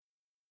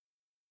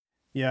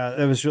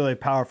Yeah, it was really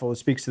powerful. It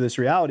speaks to this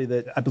reality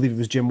that I believe it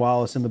was Jim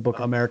Wallace in the book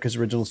America's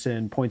Original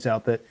Sin points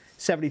out that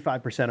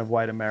 75% of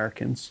white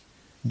Americans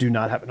do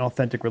not have an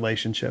authentic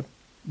relationship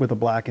with a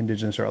Black,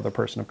 Indigenous, or other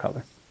person of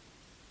color.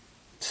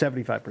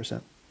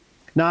 75%.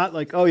 Not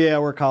like, oh yeah,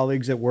 we're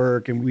colleagues at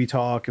work and we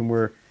talk and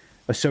we're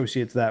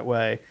associates that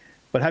way.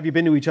 But have you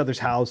been to each other's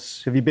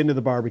house? Have you been to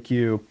the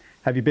barbecue?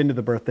 Have you been to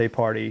the birthday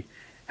party?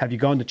 Have you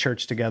gone to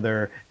church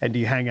together? And do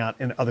you hang out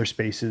in other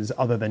spaces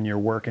other than your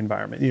work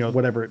environment?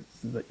 Whatever,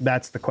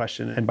 that's the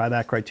question. And by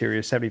that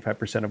criteria,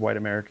 75% of white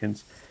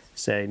Americans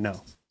say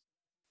no.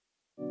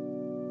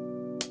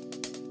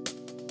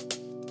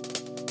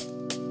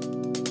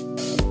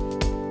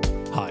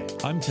 Hi,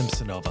 I'm Tim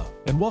Sonova,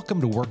 and welcome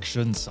to Work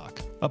Shouldn't Suck,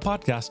 a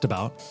podcast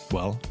about,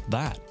 well,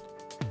 that.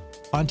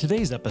 On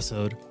today's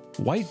episode,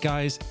 white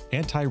guys,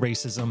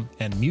 anti-racism,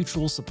 and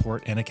mutual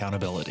support and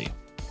accountability.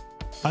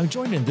 I'm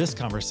joined in this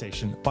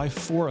conversation by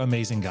four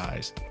amazing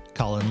guys: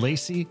 Colin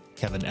Lacey,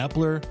 Kevin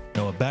Epler,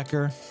 Noah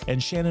Becker,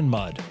 and Shannon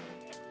Mudd.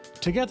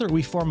 Together,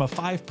 we form a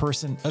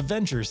 5-person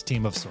Avengers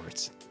team of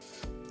sorts.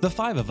 The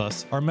 5 of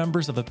us are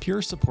members of a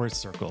peer support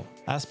circle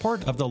as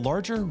part of the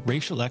larger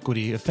racial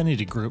equity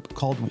affinity group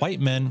called White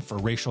Men for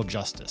Racial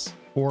Justice,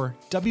 or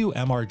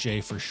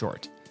WMRJ for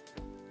short.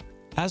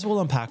 As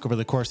we'll unpack over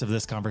the course of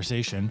this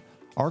conversation,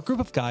 our group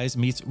of guys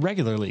meets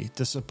regularly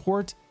to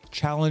support,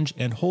 challenge,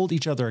 and hold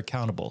each other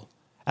accountable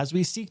as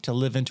we seek to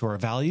live into our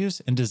values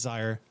and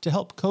desire to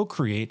help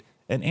co-create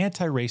an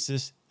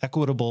anti-racist,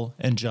 equitable,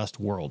 and just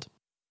world.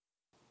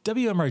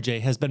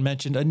 WMRJ has been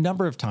mentioned a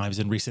number of times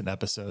in recent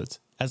episodes,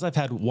 as I've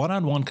had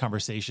one-on-one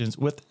conversations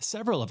with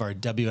several of our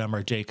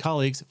WMRJ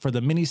colleagues for the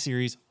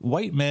miniseries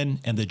White Men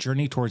and the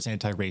Journey Towards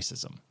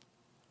Anti-Racism.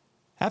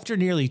 After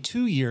nearly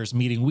 2 years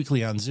meeting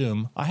weekly on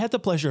Zoom, I had the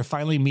pleasure of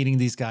finally meeting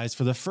these guys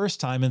for the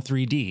first time in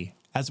 3D,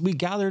 as we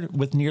gathered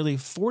with nearly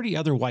 40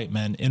 other white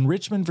men in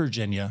Richmond,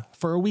 Virginia,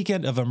 for a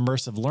weekend of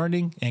immersive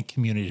learning and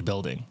community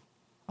building.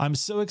 I'm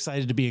so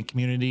excited to be in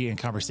community and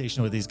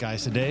conversation with these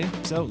guys today,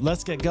 so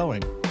let's get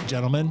going.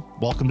 Gentlemen,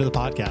 welcome to the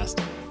podcast.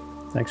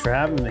 Thanks for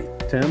having me,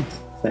 Tim.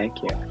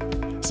 Thank you.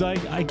 So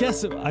I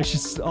guess I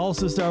should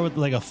also start with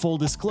like a full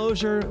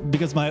disclosure,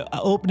 because my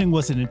opening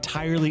wasn't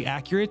entirely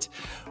accurate.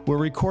 We're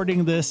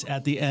recording this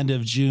at the end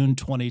of June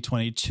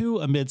 2022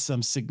 amid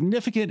some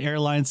significant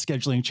airline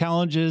scheduling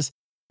challenges,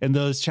 and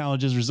those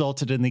challenges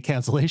resulted in the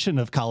cancellation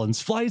of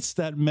Colin's flights.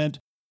 That meant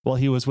while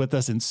he was with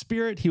us in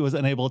spirit, he was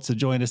unable to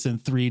join us in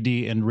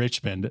 3D in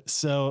Richmond.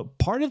 So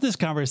part of this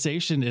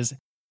conversation is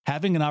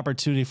having an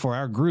opportunity for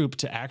our group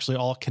to actually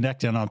all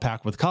connect and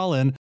unpack with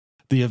Colin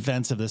the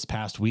events of this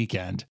past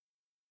weekend.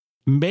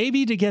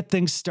 Maybe to get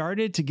things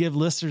started, to give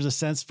listeners a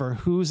sense for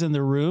who's in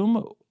the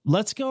room,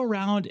 let's go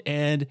around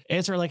and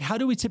answer, like, how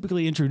do we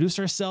typically introduce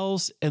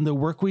ourselves and the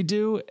work we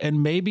do?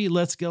 And maybe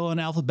let's go in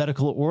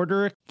alphabetical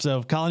order.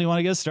 So, Colin, you want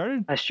to get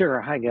started?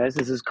 Sure. Hi, guys.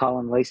 This is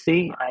Colin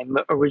Lacey. I'm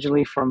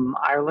originally from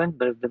Ireland,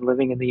 but I've been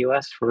living in the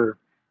U.S. for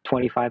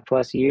 25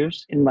 plus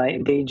years. In my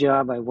day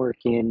job, I work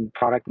in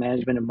product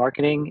management and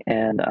marketing,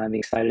 and I'm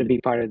excited to be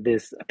part of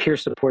this peer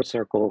support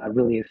circle, a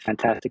really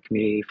fantastic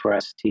community for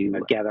us to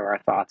gather our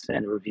thoughts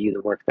and review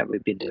the work that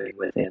we've been doing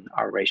within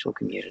our racial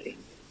community.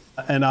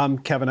 And I'm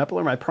Kevin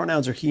Epler. My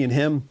pronouns are he and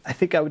him. I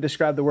think I would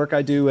describe the work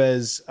I do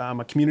as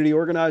I'm a community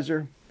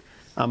organizer.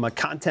 I'm a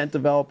content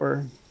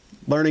developer,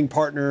 learning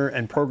partner,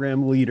 and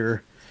program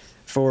leader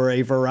for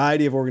a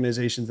variety of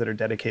organizations that are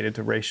dedicated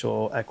to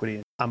racial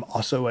equity. I'm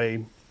also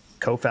a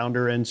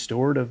co-founder and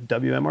steward of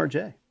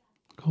WMRJ.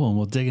 Cool. And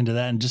we'll dig into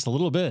that in just a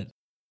little bit.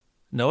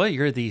 Noah,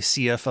 you're the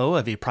CFO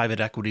of a private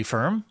equity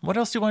firm. What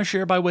else do you want to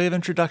share by way of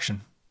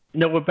introduction?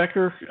 Noah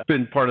Becker. I've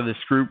been part of this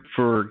group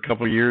for a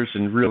couple of years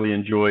and really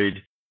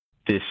enjoyed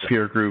this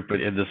peer group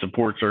and the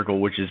support circle,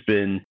 which has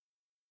been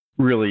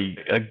really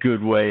a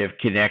good way of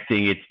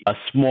connecting. It's a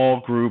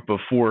small group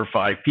of 4 or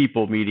 5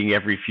 people meeting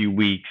every few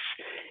weeks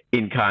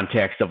in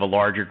context of a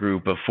larger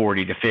group of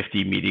 40 to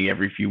 50 meeting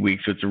every few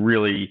weeks. So it's a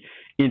really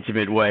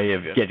intimate way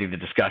of getting the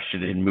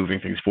discussion and moving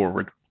things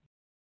forward.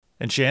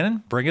 And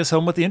Shannon, bring us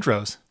home with the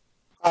intros.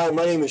 Hi,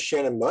 my name is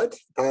Shannon Mudd.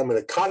 I'm an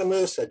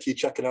economist. I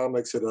teach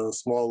economics at a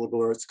small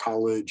liberal arts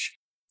college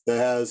that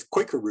has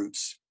Quaker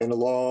roots and a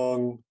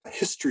long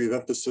history of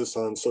emphasis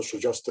on social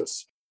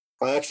justice.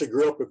 I actually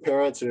grew up with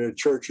parents in a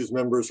church whose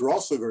members were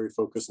also very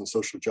focused on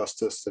social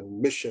justice and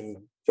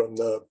mission, from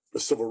the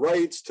civil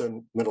rights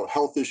to mental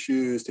health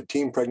issues to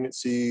teen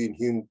pregnancy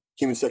and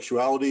human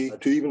sexuality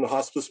to even the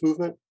hospice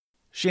movement.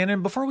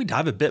 Shannon, before we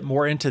dive a bit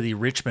more into the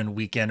Richmond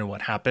weekend and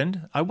what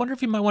happened, I wonder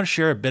if you might want to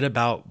share a bit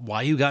about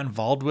why you got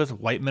involved with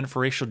White Men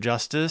for Racial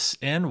Justice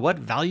and what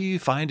value you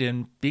find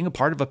in being a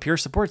part of a peer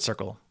support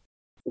circle.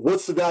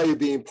 What's the value of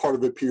being part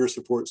of a peer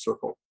support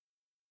circle?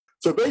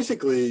 So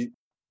basically,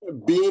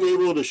 being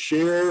able to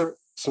share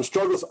some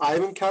struggles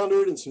I've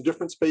encountered in some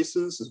different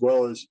spaces, as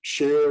well as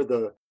share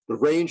the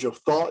range of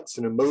thoughts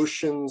and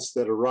emotions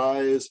that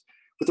arise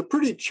with a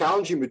pretty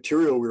challenging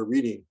material we're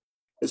reading.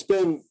 It's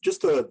been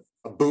just a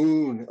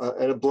boon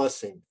and a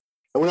blessing.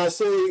 And when I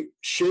say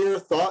share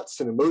thoughts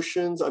and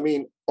emotions, I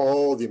mean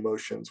all the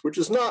emotions, which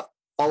is not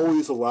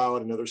always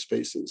allowed in other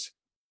spaces.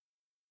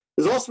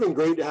 It's also been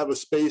great to have a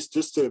space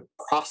just to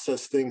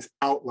process things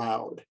out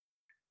loud.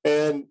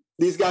 And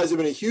these guys have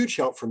been a huge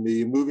help for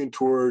me moving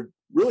toward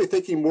really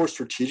thinking more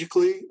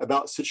strategically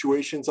about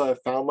situations I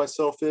have found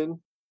myself in.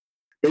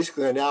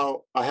 Basically,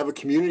 I have a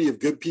community of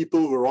good people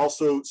who are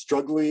also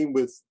struggling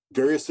with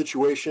various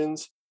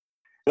situations.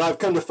 And I've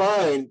come to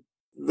find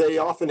they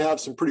often have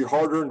some pretty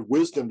hard-earned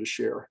wisdom to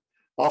share,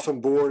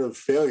 often born of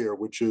failure,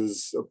 which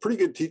is a pretty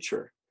good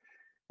teacher.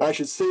 I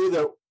should say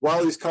that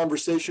while these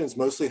conversations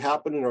mostly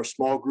happen in our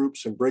small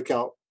groups and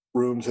breakout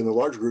rooms in the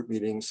large group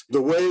meetings,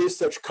 the way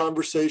such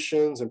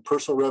conversations and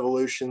personal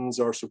revelations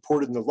are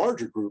supported in the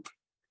larger group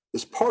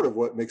is part of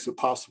what makes it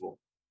possible.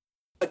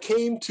 I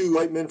came to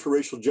White Men for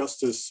Racial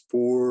Justice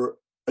for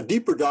a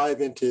deeper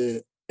dive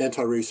into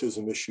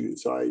anti-racism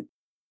issues. I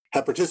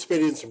have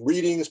participated in some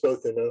readings,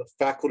 both in a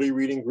faculty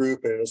reading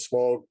group and in a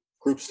small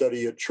group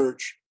study at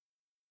church.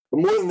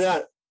 But more than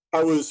that,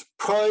 I was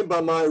primed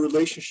by my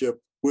relationship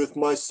with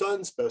my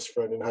son's best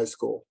friend in high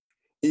school.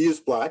 He is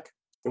Black,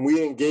 and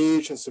we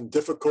engaged in some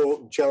difficult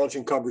and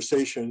challenging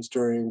conversations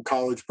during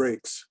college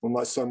breaks when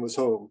my son was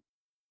home.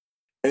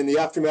 And in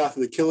the aftermath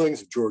of the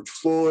killings of George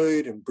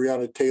Floyd and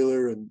Breonna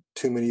Taylor and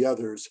too many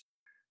others,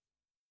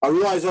 I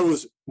realized I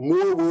was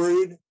more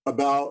worried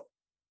about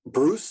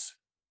Bruce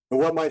and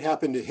what might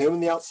happen to him in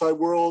the outside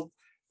world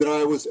than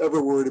I was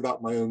ever worried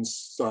about my own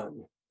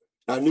son.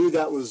 I knew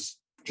that was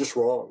just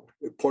wrong.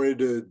 It pointed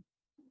to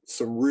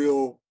some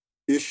real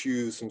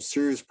issues, some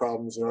serious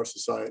problems in our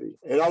society.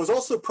 And I was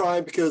also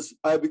primed because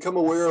I had become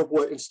aware of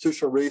what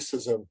institutional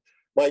racism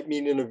might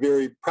mean in a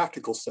very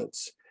practical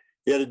sense.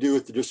 It had to do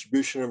with the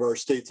distribution of our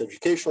state's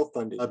educational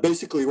funding.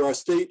 Basically, where our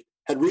state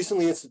had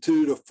recently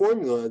instituted a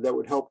formula that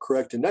would help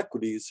correct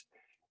inequities,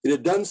 it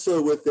had done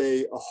so with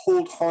a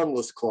hold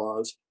harmless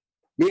clause,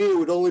 meaning it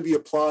would only be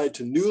applied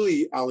to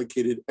newly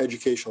allocated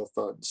educational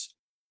funds.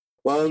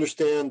 While I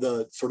understand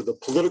the sort of the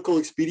political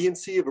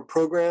expediency of a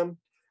program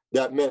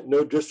that meant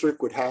no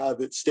district would have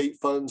its state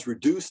funds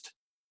reduced,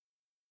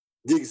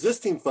 the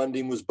existing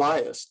funding was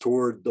biased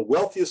toward the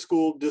wealthiest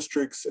school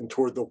districts and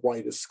toward the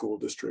whitest school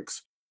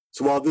districts.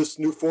 So while this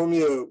new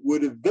formula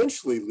would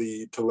eventually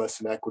lead to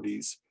less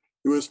inequities,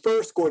 it was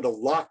first going to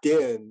lock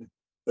in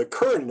the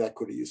current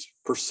inequities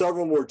for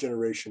several more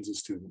generations of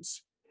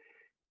students.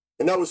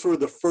 And that was sort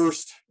of the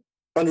first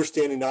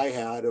understanding I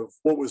had of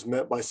what was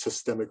meant by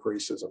systemic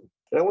racism.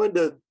 And I wanted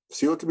to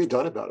see what could be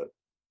done about it.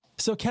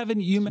 So, Kevin,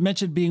 you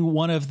mentioned being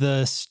one of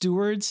the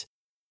stewards.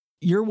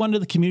 You're one of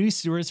the community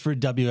stewards for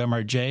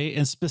WMRJ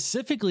and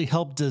specifically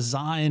helped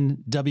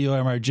design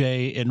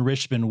WMRJ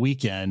Enrichment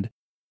Weekend.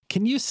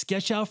 Can you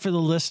sketch out for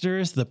the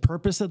listeners the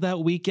purpose of that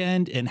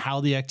weekend and how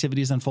the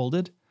activities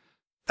unfolded?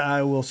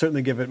 I will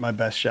certainly give it my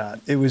best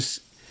shot. It was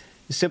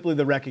simply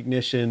the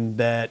recognition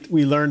that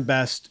we learn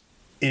best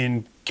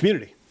in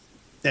community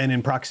and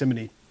in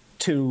proximity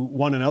to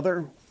one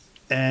another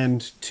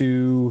and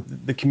to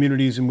the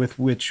communities in with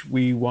which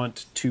we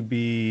want to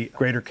be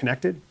greater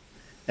connected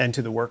and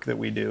to the work that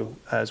we do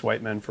as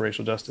White Men for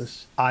Racial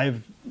Justice.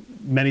 I've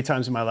many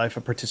times in my life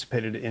have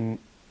participated in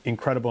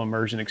incredible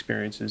immersion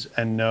experiences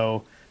and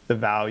know the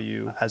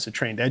value as a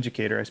trained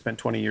educator. I spent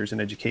 20 years in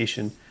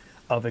education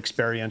of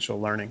experiential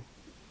learning.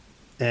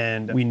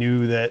 And we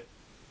knew that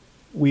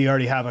we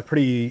already have a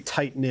pretty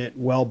tight-knit,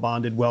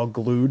 well-bonded,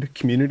 well-glued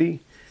community,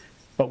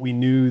 but we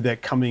knew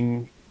that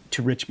coming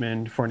to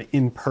Richmond for an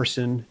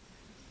in-person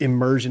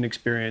immersion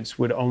experience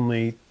would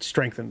only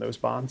strengthen those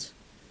bonds.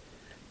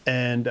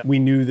 And we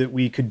knew that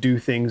we could do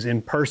things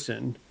in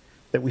person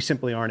that we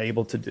simply aren't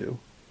able to do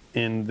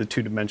in the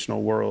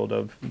two-dimensional world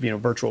of,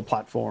 virtual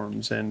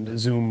platforms and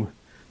Zoom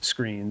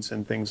screens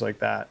and things like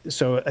that.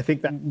 So I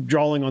think that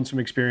drawing on some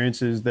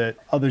experiences that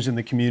others in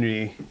the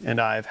community and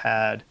I have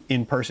had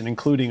in person,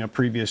 including a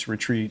previous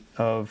retreat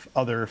of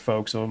other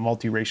folks of a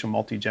multiracial,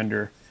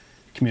 multigender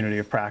community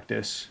of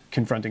practice,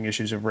 confronting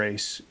issues of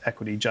race,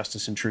 equity,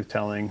 justice, and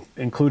truth-telling,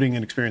 including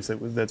an experience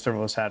that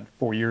several of us had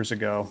 4 years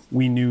ago.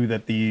 We knew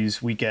that these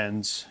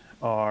weekends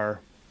are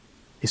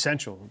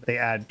essential. They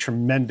add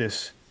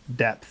tremendous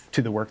depth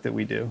to the work that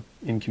we do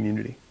in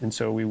community. And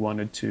so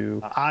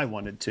I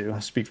wanted to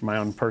speak from my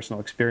own personal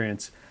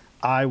experience,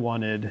 I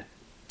wanted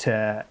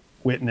to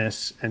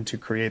witness and to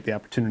create the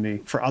opportunity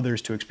for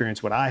others to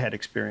experience what I had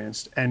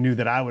experienced, and knew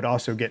that I would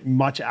also get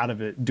much out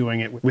of it doing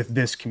it with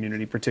this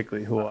community,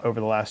 particularly who over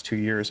the last 2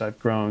 years I've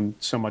grown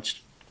so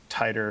much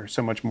tighter,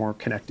 so much more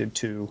connected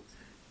to,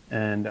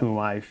 and whom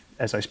I,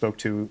 as I spoke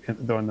to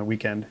on the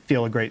weekend,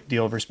 feel a great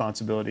deal of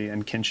responsibility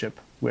and kinship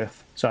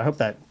with. So I hope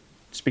that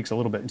speaks a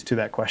little bit to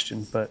that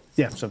question. But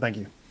yeah, so thank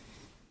you.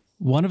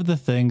 One of the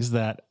things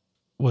that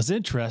was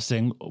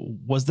interesting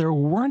was there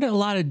weren't a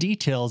lot of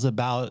details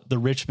about the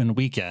Richmond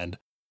weekend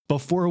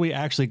before we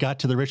actually got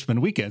to the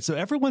Richmond weekend. So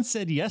everyone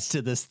said yes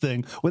to this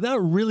thing without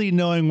really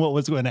knowing what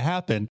was going to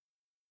happen.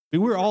 We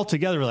were all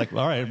together like,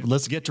 all right,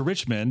 let's get to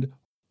Richmond.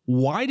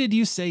 Why did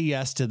you say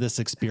yes to this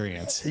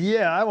experience?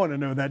 Yeah, I want to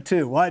know that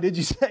too. Why did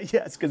you say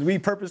yes? Because we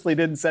purposely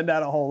didn't send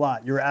out a whole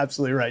lot. You're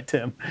absolutely right,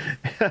 Tim.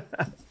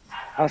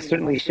 I'll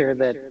certainly share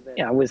that.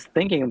 Yeah, I was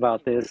thinking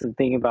about this and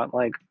thinking about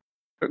like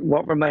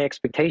what were my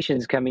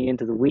expectations coming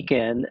into the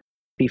weekend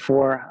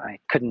before I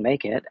couldn't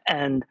make it,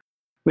 and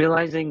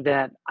realizing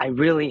that I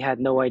really had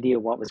no idea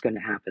what was going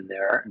to happen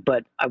there,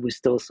 but I was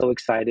still so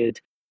excited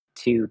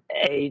to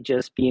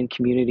just be in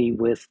community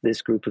with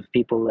this group of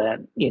people that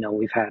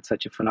we've had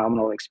such a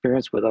phenomenal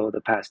experience with over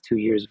the past 2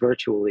 years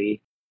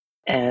virtually,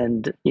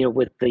 and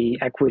with the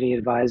equity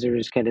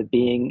advisors kind of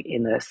being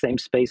in the same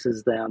space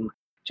as them,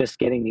 just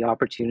getting the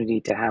opportunity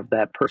to have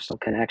that personal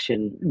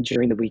connection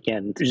during the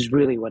weekend is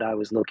really what I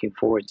was looking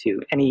forward to.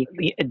 Any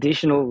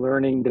additional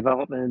learning,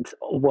 development,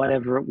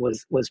 whatever it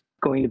was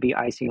going to be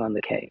icing on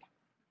the cake.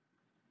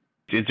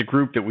 It's a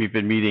group that we've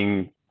been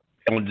meeting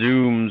on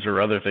Zooms or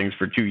other things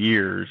for 2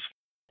 years.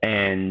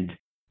 And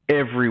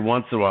every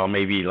once in a while,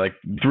 maybe like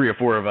 3 or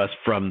 4 of us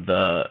from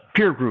the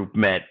peer group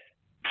met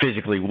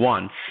physically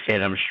once.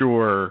 And I'm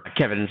sure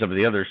Kevin and some of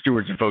the other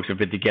stewards and folks have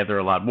been together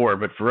a lot more.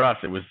 But for us,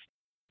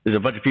 there's a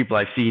bunch of people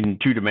I've seen in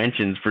 2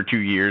 dimensions for 2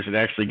 years and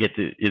actually get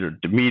to,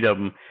 to meet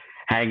them,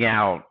 hang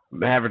out,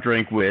 have a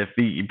drink with,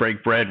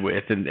 break bread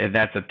with. And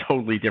that's a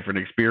totally different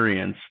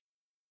experience.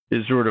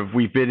 Is sort of,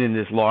 we've been in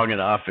this long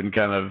enough and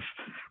kind of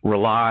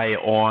rely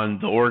on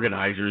the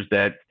organizers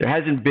that there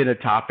hasn't been a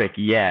topic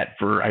yet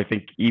for, I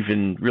think,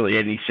 even really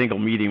any single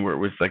meeting where it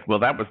was like, well,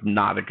 that was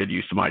not a good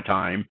use of my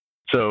time.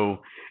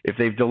 So if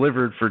they've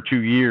delivered for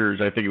 2 years,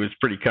 I think it was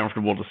pretty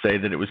comfortable to say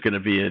that it was going to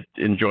be an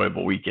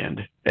enjoyable weekend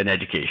and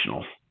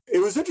educational. It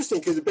was interesting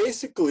because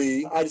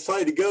basically I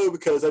decided to go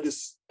because I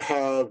just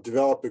have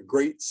developed a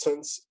great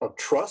sense of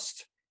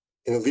trust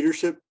in the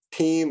leadership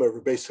team over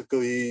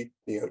basically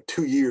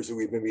 2 years that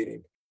we've been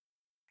meeting.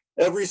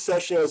 Every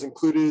session has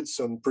included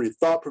some pretty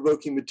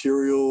thought-provoking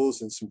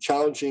materials and some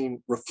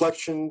challenging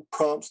reflection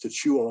prompts to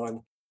chew on.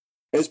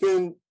 And it's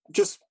been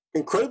just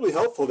incredibly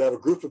helpful to have a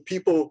group of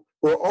people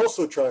who are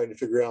also trying to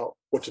figure out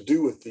what to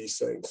do with these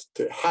things,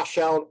 to hash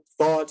out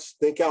thoughts,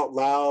 think out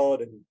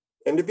loud,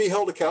 and to be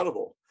held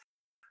accountable.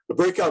 The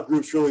breakout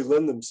groups really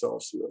lend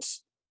themselves to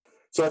this.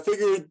 So I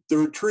figured the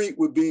retreat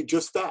would be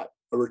just that,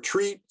 a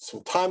retreat,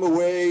 some time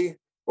away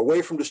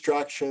from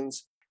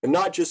distractions, and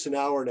not just an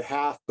hour and a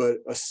half, but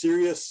a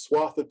serious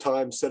swath of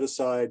time set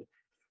aside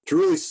to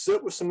really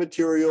sit with some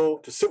material,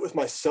 to sit with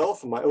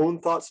myself and my own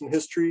thoughts and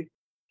history,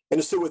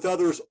 and to sit with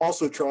others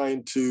also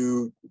trying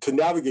to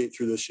navigate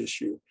through this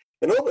issue.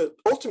 And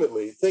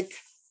ultimately think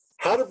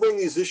how to bring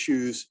these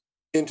issues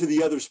into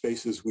the other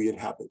spaces we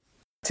inhabit.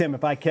 Tim,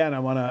 if I can, I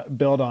want to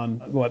build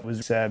on what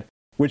was said,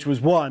 which was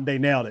one, they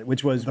nailed it,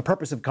 which was the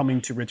purpose of coming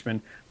to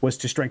Richmond was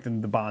to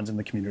strengthen the bonds in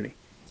the community.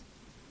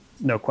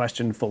 No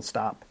question, full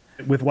stop,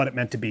 with what it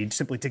meant to be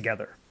simply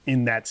together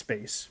in that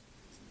space.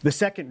 The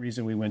second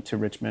reason we went to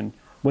Richmond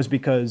was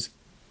because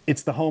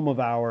it's the home of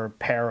our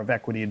pair of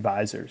equity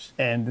advisors,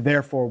 and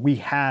therefore we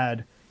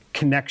had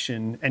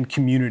connection and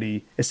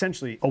community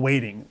essentially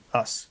awaiting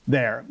us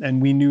there.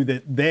 And we knew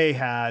that they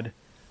had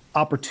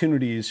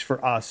opportunities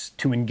for us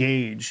to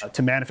engage,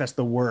 to manifest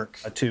the work,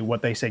 to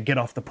what they say, get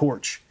off the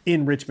porch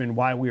in Richmond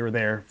while we were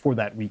there for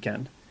that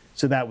weekend.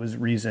 So that was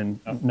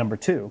reason number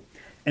 2.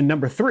 And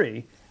number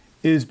 3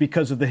 is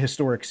because of the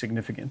historic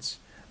significance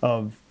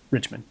of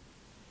Richmond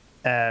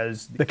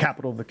as the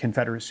capital of the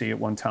Confederacy at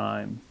one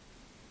time,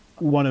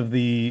 one of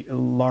the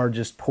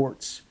largest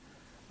ports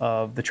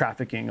of the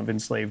trafficking of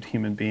enslaved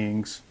human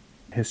beings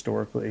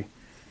historically,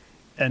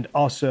 and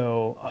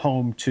also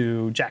home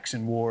to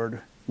Jackson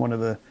Ward, one of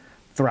the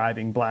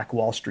thriving Black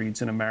Wall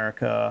Streets in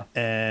America,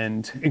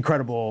 and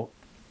incredible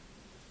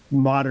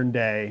modern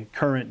day,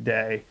 current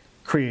day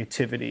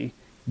creativity,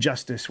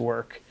 justice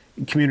work,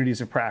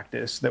 communities of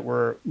practice that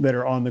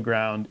are on the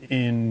ground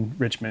in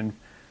Richmond,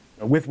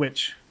 with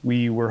which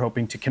we were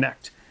hoping to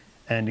connect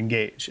and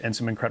engage, and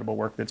some incredible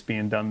work that's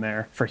being done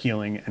there for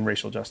healing and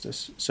racial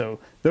justice. So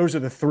those are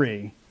the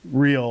 3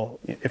 real,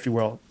 if you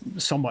will,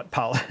 somewhat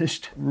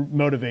polished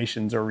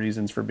motivations or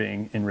reasons for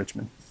being in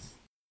Richmond.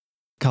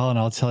 Colin,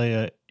 I'll tell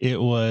you, it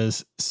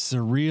was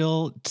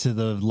surreal to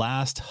the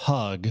last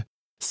hug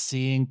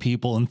seeing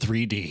people in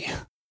 3D.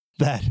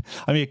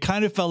 It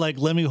kind of felt like,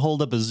 let me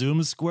hold up a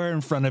Zoom square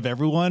in front of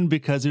everyone,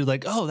 because you're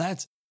like, oh,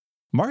 that's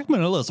Mark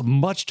Manilo's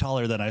much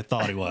taller than I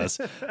thought he was.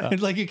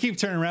 And like you keep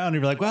turning around and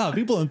you're like, wow,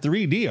 people in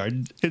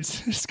 3D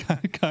it's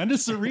kind of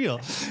surreal.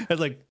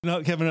 It's like,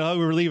 no, Kevin,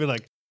 we were leaving,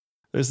 like,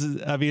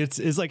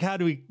 it's like, how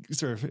do we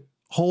sort of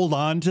hold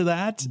on to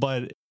that?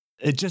 But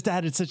it just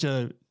added such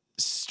a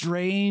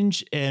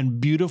strange and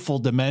beautiful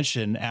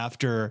dimension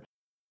after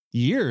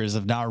years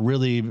of not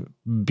really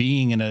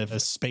being in a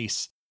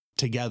space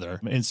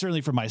together. And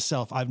certainly for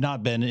myself, I've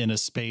not been in a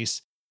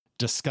space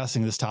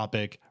discussing this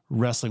topic,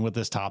 wrestling with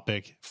this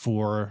topic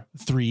for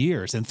 3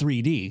 years in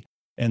 3D.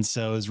 And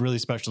so it's really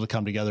special to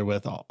come together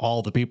with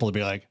all the people to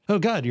be like, oh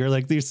God, you're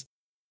like these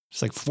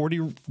It's like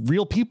 40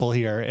 real people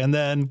here. And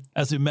then,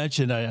 as we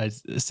mentioned, I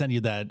sent you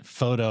that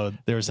photo.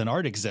 There's an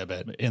art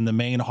exhibit in the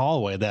main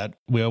hallway that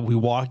we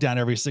walk down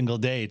every single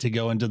day to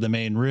go into the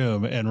main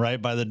room. And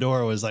right by the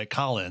door was like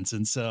Collins.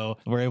 And so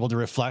we're able to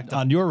reflect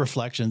on your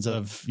reflections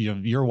of, you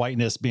know, your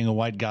whiteness, being a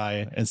white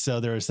guy. And so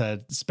there's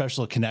that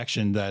special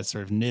connection that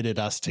sort of knitted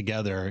us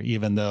together,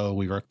 even though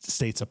we were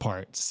states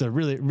apart. So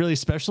really, really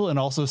special and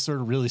also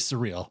sort of really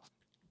surreal.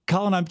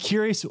 Colin, I'm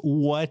curious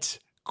what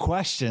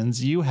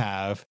questions you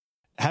have,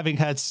 having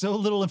had so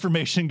little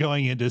information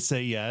going in to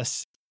say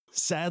yes.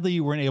 Sadly,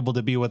 you weren't able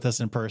to be with us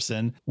in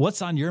person.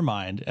 What's on your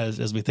mind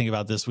as we think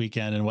about this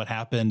weekend and what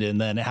happened?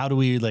 And then how do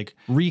we like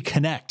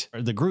reconnect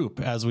the group,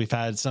 as we've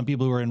had some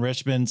people who are in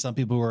Richmond, some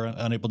people who are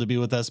unable to be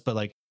with us, but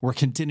like we're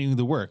continuing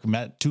the work.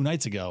 Met 2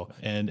 nights ago,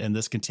 and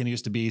this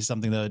continues to be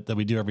something that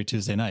we do every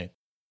Tuesday night.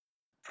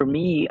 For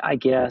me, I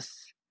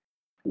guess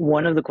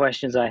one of the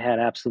questions I had,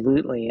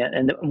 absolutely,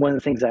 and one of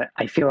the things that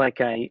I feel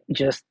like I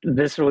just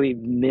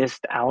viscerally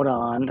missed out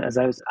on, as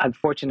I'm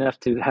fortunate enough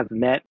to have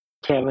met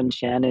Kevin,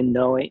 Shannon,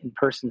 Noah in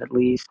person at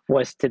least,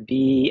 was to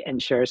be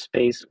and share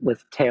space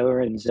with Taylor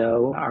and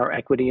Zoe, our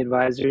equity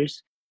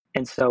advisors.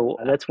 And so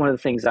that's one of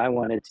the things I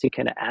wanted to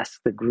kind of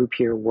ask the group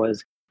here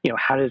was, you know,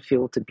 how did it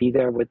feel to be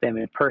there with them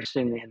in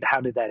person, and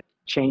how did that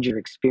change your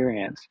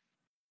experience?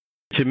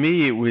 To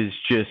me, it was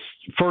just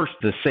first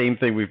the same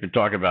thing we've been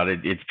talking about.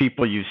 It's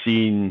people you've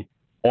seen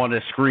on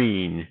a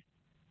screen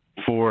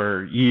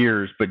for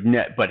years,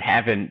 but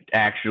haven't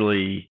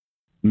actually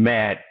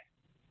met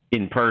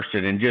in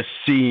person. And just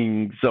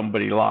seeing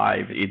somebody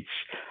live, it's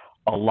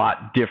a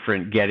lot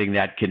different getting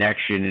that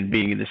connection and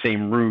being in the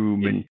same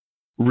room and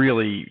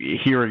really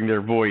hearing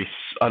their voice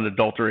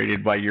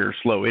unadulterated by your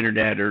slow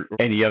internet or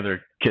any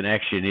other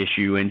connection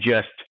issue, and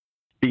just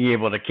being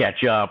able to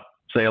catch up,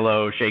 say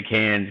hello, shake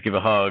hands, give a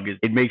hug.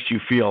 It makes you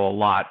feel a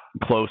lot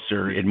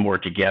closer and more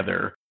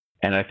together.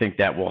 And I think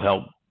that will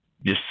help,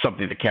 just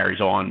something that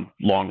carries on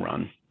long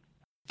run.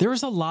 There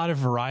was a lot of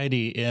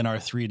variety in our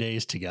 3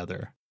 days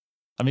together.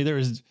 I mean, there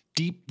was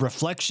deep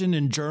reflection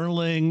and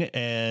journaling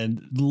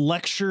and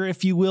lecture,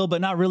 if you will,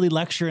 but not really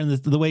lecture in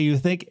the way you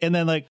think. And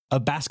then like a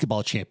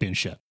basketball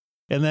championship,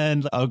 and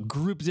then a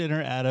group dinner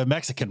at a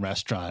Mexican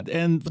restaurant,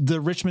 and the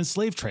Richmond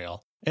Slave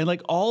Trail. And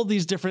like all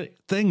these different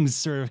things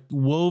sort of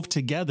wove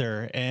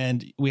together,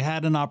 and we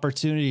had an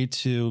opportunity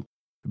to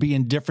be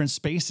in different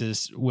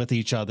spaces with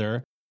each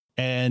other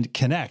and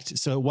connect.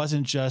 So it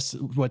wasn't just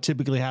what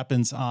typically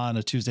happens on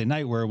a Tuesday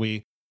night where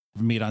we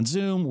meet on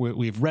Zoom,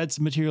 we've read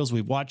some materials,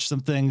 we've watched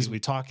some things, we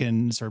talk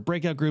in sort of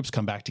breakout groups,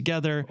 come back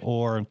together,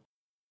 or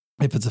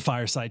if it's a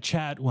fireside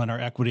chat when our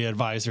equity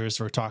advisors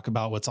sort of talk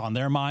about what's on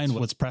their mind,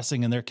 what's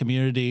pressing in their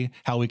community,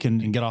 how we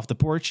can get off the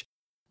porch.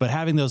 But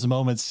having those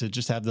moments to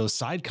just have those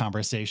side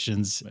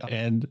conversations.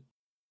 And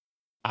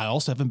I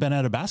also haven't been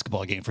at a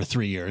basketball game for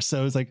 3 years.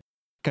 So it's like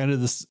kind of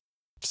this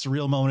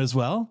surreal moment as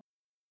well,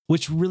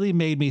 which really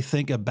made me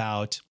think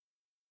about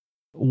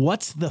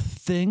what's the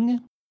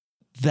thing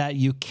that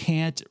you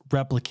can't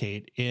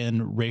replicate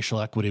in racial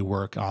equity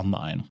work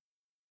online?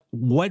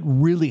 What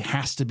really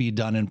has to be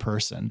done in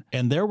person?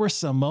 And there were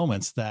some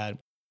moments that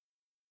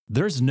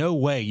there's no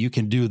way you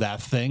can do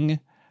that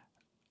thing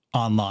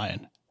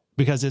online,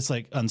 because it's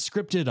like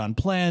unscripted,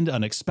 unplanned,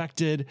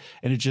 unexpected,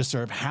 and it just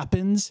sort of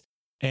happens.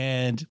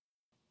 And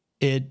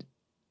it,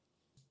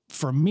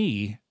 for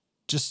me,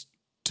 just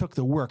took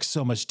the work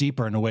so much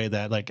deeper in a way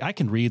that like I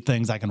can read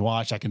things, I can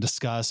watch, I can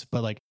discuss,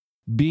 but like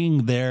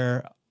being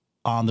there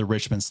on the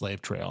Richmond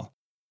Slave Trail,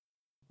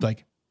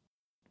 like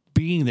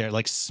being there,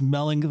 like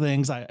smelling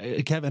things.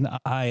 Kevin,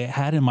 I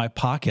had in my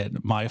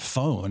pocket my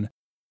phone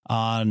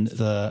on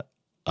the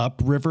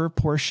upriver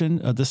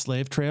portion of the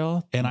slave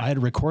trail, and I had a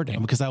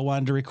recording because I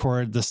wanted to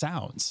record the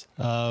sounds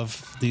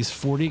of these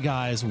 40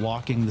 guys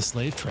walking the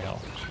slave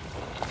trail.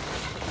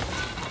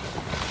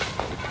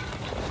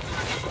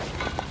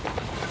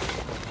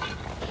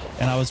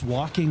 And I was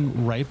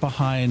walking right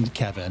behind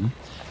Kevin,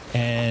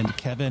 and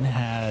Kevin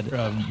had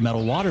a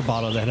metal water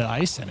bottle that had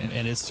ice in it,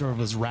 and it sort of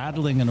was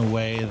rattling in a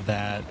way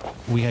that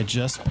we had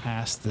just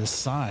passed this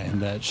sign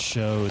that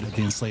showed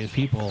the enslaved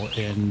people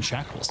in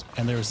shackles.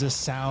 And there was this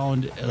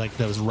sound like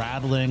that was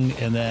rattling,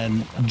 and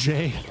then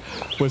Jay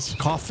was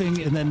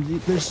coughing, and then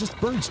there's just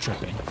birds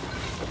chirping.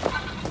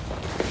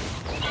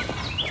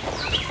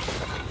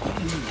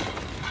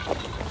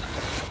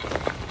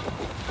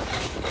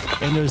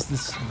 And there's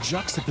this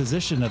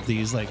juxtaposition of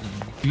these like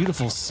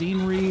beautiful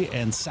scenery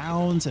and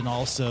sounds, and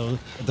also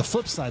the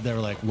flip side, they were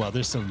like, well,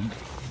 there's some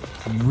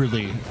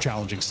really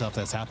challenging stuff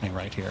that's happening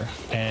right here.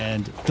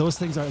 And those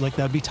things are like,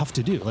 that'd be tough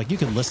to do. Like you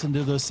can listen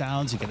to those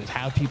sounds, you can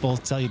have people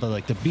tell you, but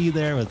like to be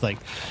there with like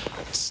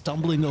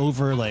stumbling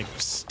over like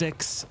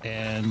sticks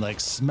and like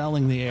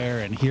smelling the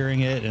air and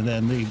hearing it. And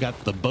then you've got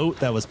the boat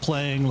that was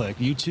playing like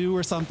U2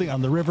 or something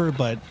on the river.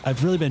 But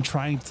I've really been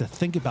trying to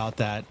think about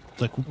that.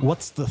 Like,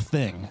 what's the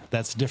thing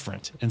that's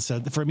different? And so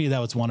for me, that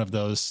was one of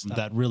those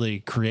that really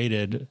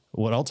created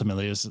what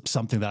ultimately is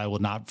something that I will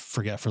not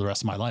forget for the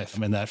rest of my life.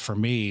 And that for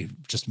me,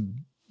 just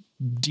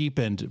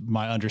deepened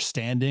my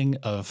understanding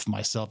of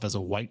myself as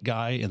a white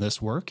guy in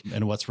this work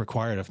and what's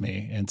required of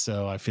me. And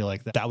so I feel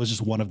like that was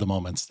just one of the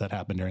moments that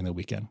happened during the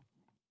weekend.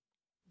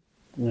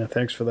 Yeah,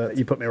 thanks for that.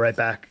 You put me right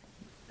back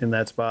in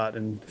that spot,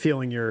 and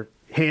feeling your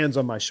hands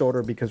on my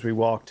shoulder, because we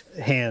walked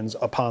hands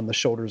upon the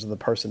shoulders of the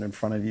person in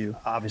front of you,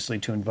 obviously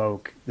to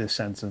invoke this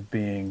sense of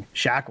being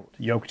shackled,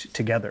 yoked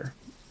together,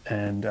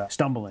 and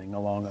stumbling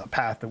along a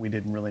path that we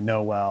didn't really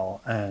know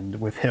well, and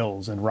with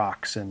hills and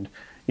rocks and,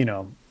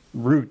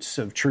 roots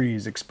of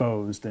trees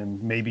exposed,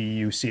 and maybe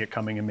you see it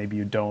coming and maybe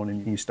you don't,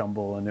 and you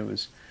stumble. And it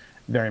was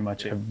very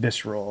much a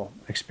visceral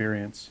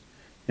experience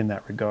in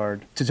that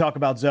regard. To talk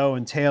about Zoe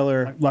and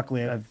Taylor,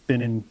 luckily I've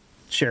been in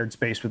shared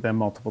space with them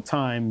multiple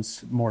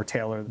times, more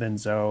Taylor than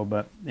Zoe,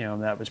 but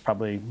that was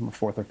probably my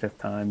fourth or fifth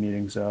time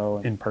meeting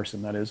Zoe in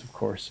person, that is, of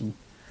course. And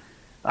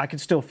I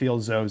could still feel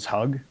Zoe's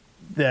hug,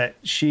 that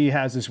she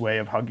has this way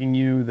of hugging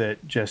you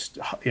that just,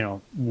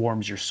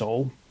 warms your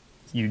soul.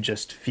 You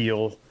just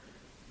feel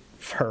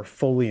her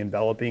fully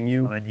enveloping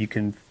you, and you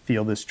can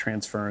feel this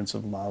transference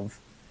of love.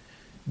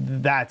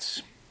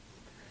 That's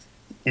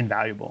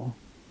invaluable,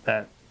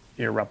 that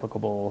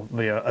irreplicable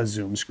via a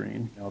Zoom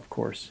screen, of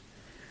course.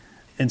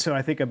 And so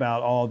I think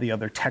about all the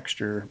other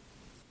texture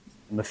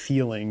and the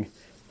feeling,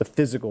 the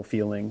physical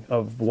feeling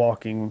of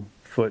walking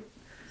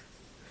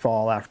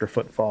footfall after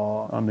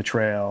footfall on the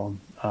trail,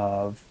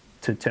 of,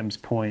 to Tim's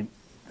point,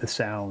 the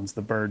sounds,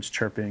 the birds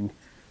chirping,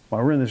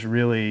 while we're in this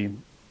really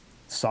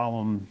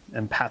solemn,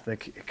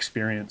 empathic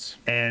experience.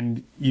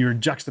 And you're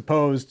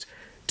juxtaposed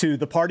to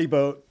the party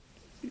boat,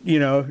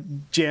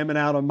 jamming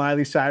out on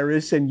Miley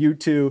Cyrus, and you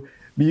two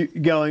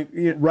going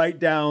right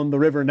down the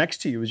river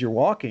next to you as you're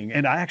walking.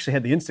 And I actually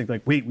had the instinct,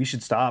 like, wait, we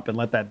should stop and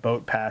let that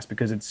boat pass,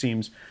 because it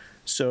seems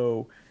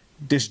so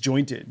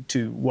disjointed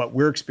to what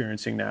we're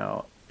experiencing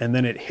now. And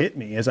then it hit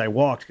me as I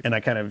walked, and I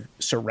kind of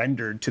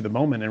surrendered to the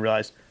moment and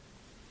realized,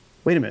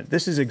 wait a minute,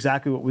 this is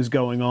exactly what was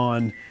going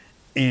on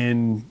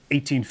in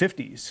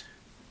 1850s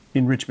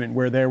in Richmond,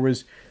 where there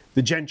was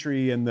the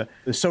gentry and the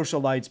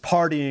socialites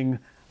partying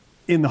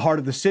in the heart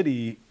of the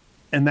city.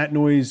 And that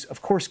noise,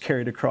 of course,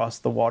 carried across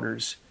the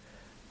waters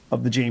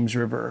of the James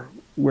River,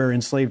 where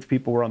enslaved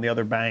people were on the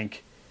other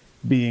bank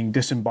being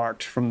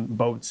disembarked from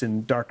boats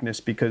in darkness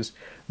because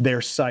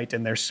their sight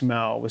and their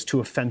smell was too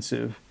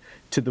offensive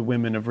to the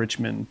women of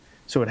Richmond.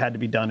 So it had to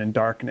be done in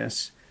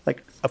darkness.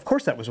 Like, of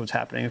course that was what's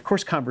happening. Of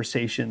course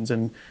conversations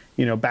and,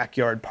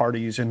 backyard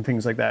parties and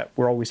things like that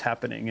were always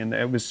happening. And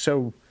it was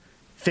so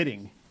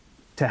fitting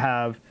to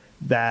have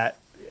that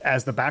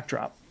as the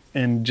backdrop,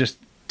 and just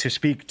to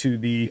speak to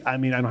I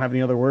don't have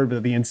any other word,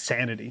 but the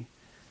insanity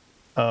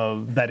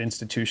of that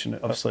institution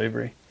of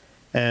slavery.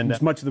 And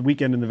as much of the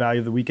weekend and the value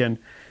of the weekend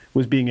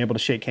was being able to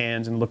shake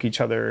hands and look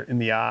each other in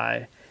the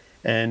eye.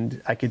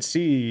 And I could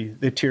see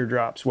the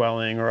teardrops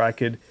welling, or I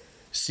could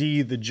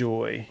see the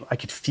joy. I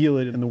could feel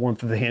it in the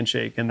warmth of the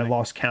handshake, and I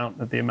lost count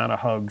of the amount of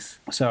hugs.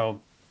 So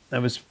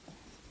that was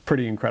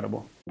pretty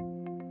incredible.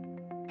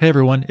 Hey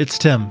everyone, it's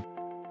Tim.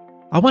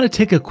 I want to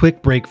take a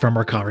quick break from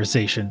our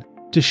conversation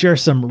to share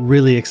some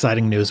really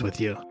exciting news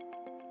with you.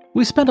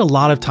 We spent a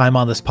lot of time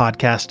on this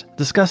podcast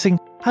discussing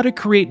how to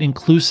create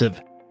inclusive,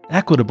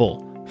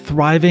 equitable,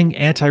 thriving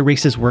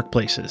anti-racist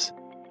workplaces.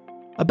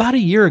 About a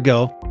year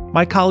ago,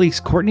 my colleagues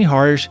Courtney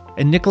Harge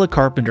and Nicola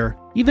Carpenter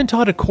even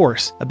taught a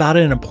course about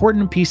an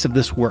important piece of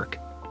this work,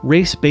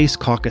 race-based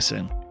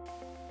caucusing.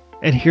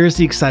 And here's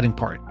the exciting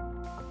part.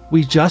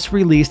 We just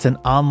released an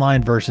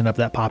online version of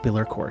that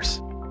popular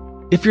course.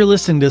 If you're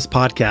listening to this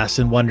podcast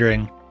and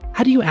wondering,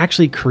 how do you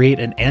actually create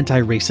an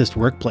anti-racist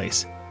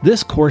workplace?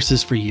 This course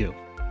is for you.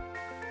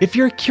 If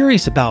you're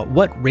curious about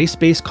what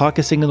race-based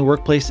caucusing in the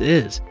workplace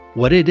is,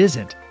 what it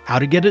isn't, how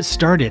to get it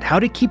started, how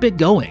to keep it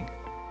going,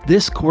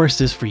 this course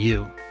is for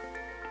you.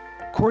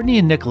 Courtney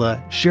and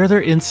Nicola share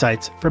their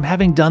insights from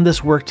having done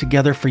this work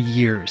together for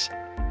years.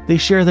 They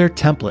share their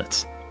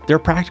templates, their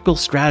practical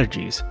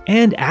strategies,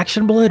 and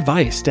actionable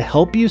advice to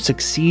help you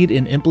succeed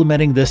in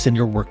implementing this in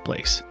your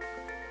workplace.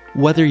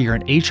 Whether you're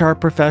an HR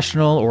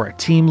professional or a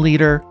team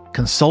leader,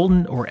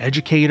 consultant or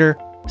educator,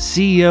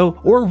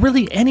 CEO, or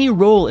really any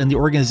role in the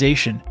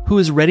organization who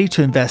is ready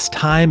to invest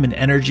time and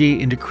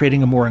energy into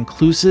creating a more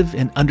inclusive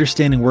and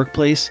understanding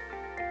workplace,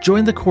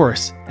 join the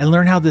course and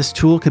learn how this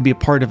tool can be a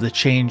part of the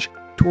change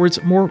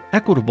towards more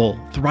equitable,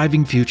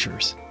 thriving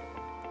futures.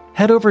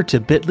 Head over to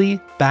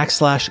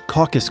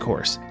bit.ly/caucus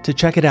course to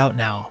check it out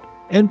now.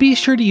 And be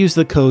sure to use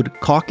the code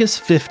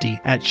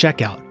CAUCUS50 at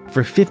checkout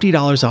for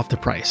 $50 off the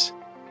price.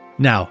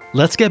 Now,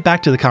 let's get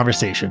back to the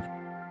conversation.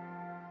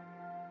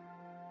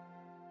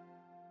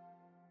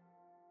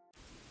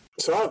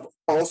 So I've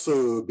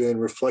also been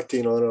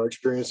reflecting on our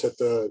experience at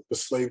the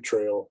slave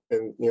trail,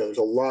 and there's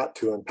a lot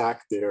to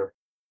unpack there.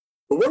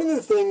 But one of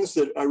the things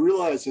that I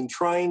realized in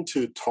trying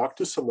to talk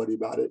to somebody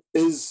about it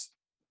is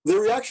the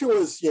reaction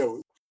was,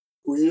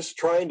 were you just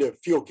trying to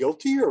feel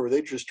guilty, or were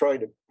they just trying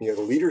to, the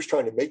leaders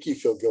trying to make you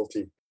feel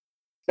guilty?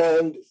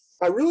 And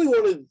I really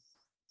wanted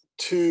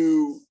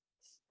to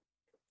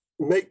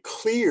make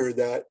clear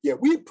that,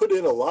 we had put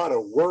in a lot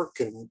of work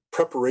and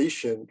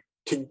preparation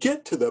to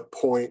get to the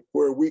point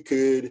where we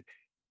could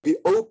be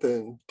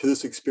open to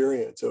this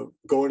experience of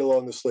going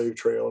along the slave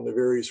trail and the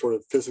very sort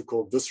of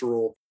physical,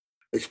 visceral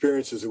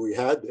experiences that we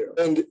had there.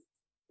 And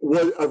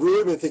what I've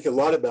really been thinking a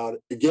lot about,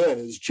 again,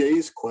 is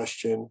Jay's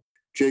question,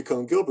 Jay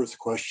Cone Gilbert's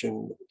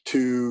question,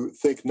 to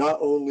think not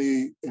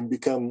only and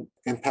become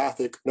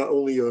empathic, not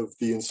only of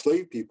the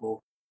enslaved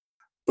people,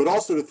 but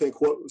also to think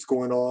what was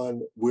going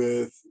on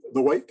with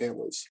the white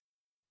families.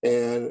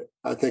 And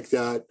I think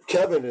that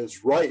Kevin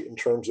is right in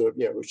terms of,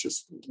 it's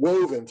just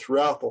woven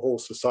throughout the whole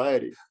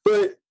society.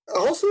 But I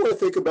also want to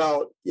think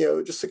about,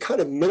 just the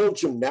kind of mental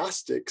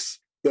gymnastics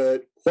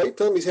that white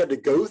families had to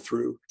go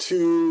through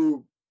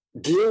to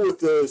deal with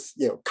this,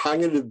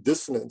 cognitive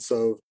dissonance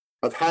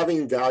of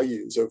having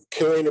values, of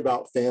caring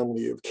about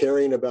family, of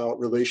caring about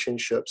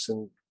relationships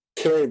and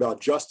caring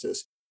about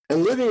justice,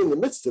 and living in the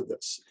midst of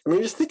this. I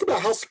mean, just think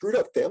about how screwed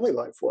up family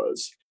life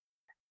was.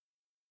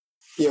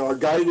 Our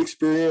guided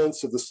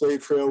experience of the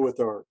slave trail with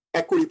our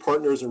equity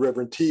partners and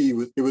Reverend T,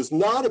 it was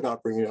not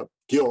about bringing up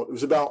guilt. It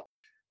was about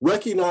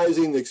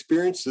recognizing the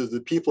experiences of the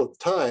people at the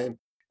time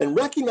and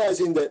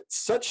recognizing that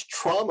such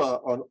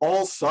trauma on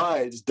all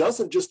sides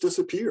doesn't just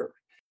disappear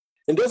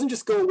and doesn't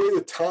just go away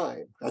with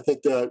time. I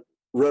think that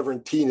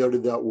Reverend T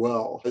noted that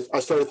well.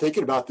 I started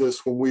thinking about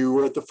this when we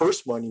were at the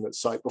first monument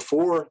site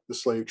before the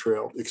slave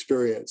trail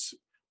experience.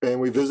 And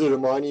we visited a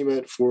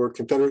monument for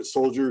Confederate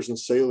soldiers and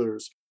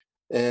sailors.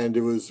 And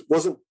it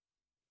wasn't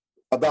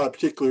about a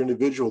particular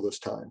individual this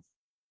time.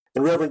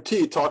 And Reverend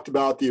T talked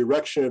about the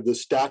erection of the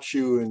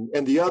statue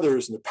and the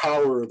others and the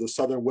power of the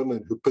Southern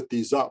women who put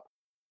these up.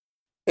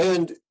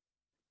 And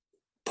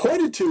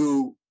pointed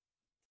to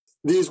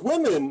these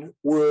women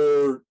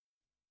were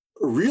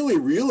really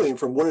reeling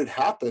from what had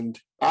happened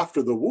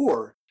after the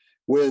war,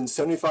 when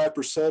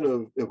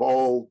 75% of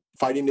all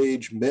fighting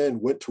age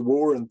men went to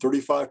war and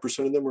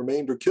 35% of them were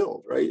maimed or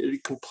killed, right?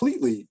 It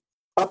completely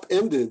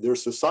upended their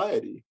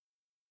society.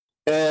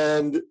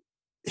 And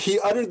he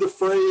uttered the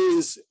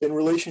phrase in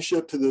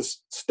relationship to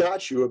this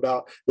statue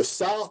about the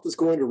South is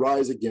going to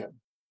rise again.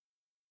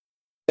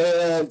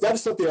 And that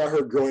is something I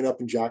heard growing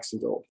up in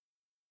Jacksonville.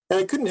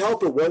 And I couldn't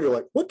help but wonder,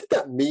 what did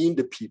that mean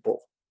to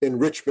people in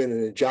Richmond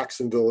and in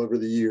Jacksonville over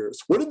the years?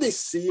 What did they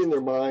see in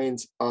their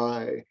mind's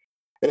eye?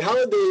 And how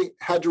did they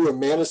had to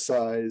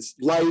romanticize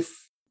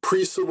life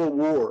pre-Civil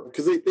War?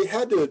 Because they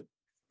had to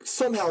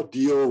somehow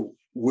deal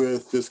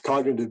with this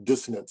cognitive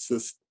dissonance,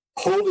 this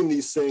holding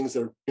these things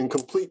that are in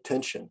complete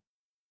tension.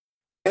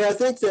 And I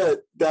think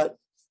that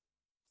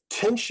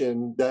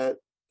tension, that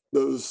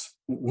those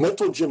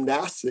mental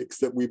gymnastics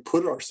that we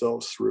put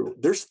ourselves through,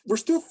 we're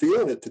still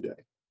feeling it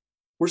today.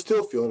 We're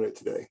still feeling it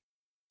today.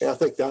 And I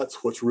think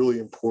that's what's really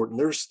important.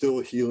 There's still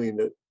healing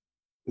that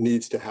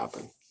needs to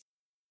happen.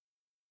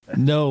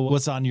 No,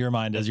 what's on your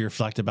mind as you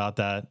reflect about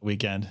that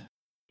weekend? A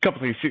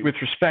couple things. With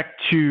respect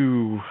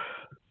to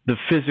the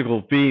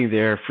physical being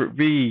there, for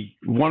me,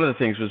 one of the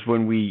things was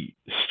when we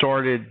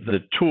started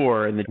the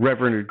tour and the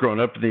Reverend had grown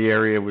up in the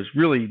area, was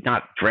really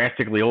not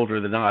drastically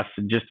older than us,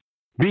 and just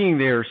being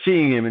there,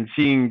 seeing him and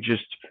seeing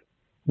just,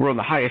 we're on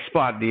the highest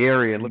spot in the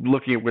area,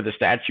 looking at where the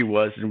statue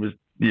was, and it was,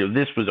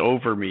 this was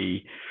over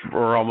me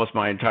for almost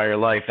my entire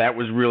life. That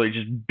was really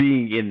just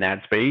being in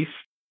that space.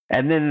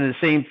 And then the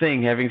same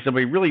thing, having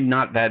somebody really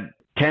not that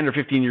 10 or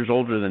 15 years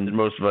older than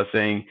most of us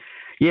saying,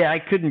 yeah, I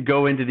couldn't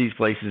go into these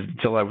places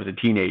until I was a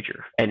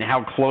teenager. And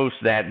how close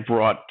that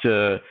brought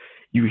to,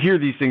 you hear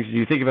these things and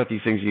you think about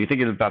these things and you're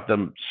thinking about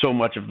them, so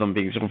much of them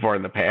being so far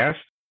in the past.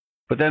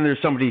 But then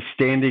there's somebody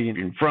standing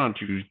in front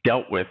who's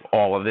dealt with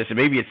all of this. And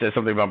maybe it says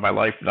something about my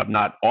life that I'm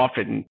not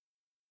often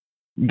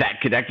that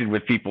connected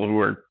with people who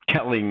are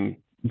telling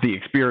the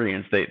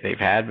experience they've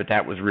had. But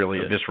that was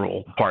really a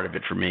visceral part of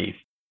it for me.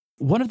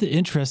 One of the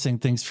interesting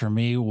things for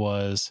me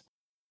was,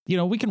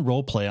 we can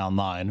role play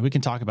online. We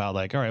can talk about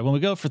all right, when we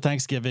go for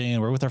Thanksgiving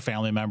and we're with our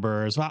family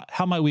members,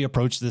 how might we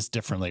approach this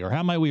differently? Or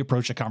how might we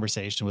approach a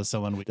conversation with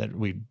someone that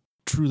we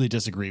truly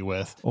disagree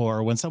with?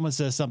 Or when someone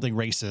says something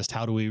racist,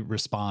 how do we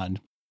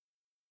respond?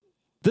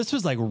 This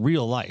was like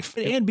real life,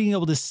 and being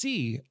able to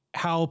see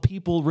how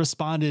people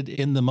responded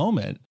in the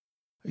moment.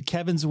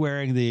 Kevin's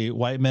wearing the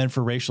White Men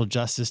for Racial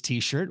Justice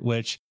t-shirt,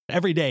 which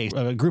every day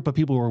a group of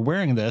people were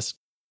wearing this.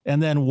 And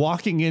then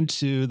walking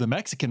into the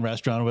Mexican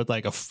restaurant with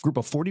a group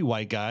of 40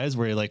 white guys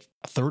where a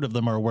third of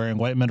them are wearing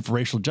White Men for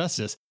Racial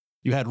Justice.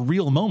 You had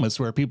real moments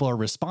where people are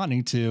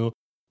responding to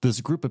this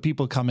group of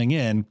people coming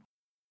in.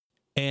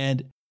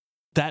 And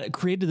that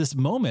created this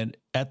moment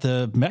at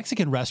the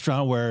Mexican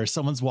restaurant where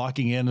someone's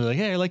walking in and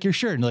hey, I like your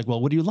shirt. And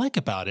well, what do you like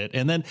about it?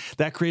 And then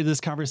that created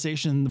this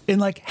conversation.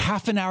 And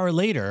half an hour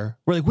later,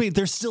 we're wait,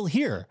 they're still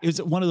here. It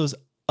was one of those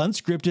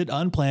unscripted,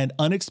 unplanned,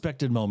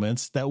 unexpected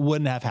moments that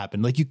wouldn't have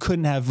happened. You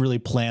couldn't have really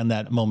planned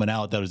that moment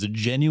out. That was a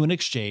genuine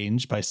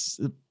exchange by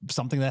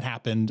something that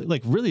happened.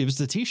 Really, it was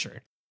the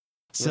t-shirt.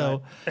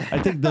 So right. I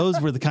think those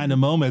were the kind of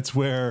moments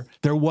where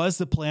there was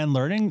the planned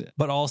learning,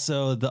 but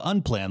also the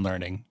unplanned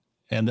learning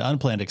and the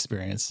unplanned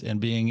experience. And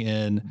being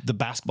in the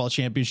basketball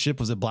championship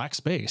was a black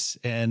space.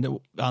 And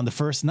on the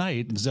first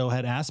night, Zoe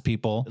had asked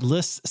people,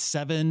 list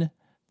 7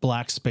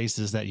 black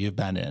spaces that you've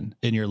been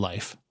in your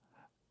life.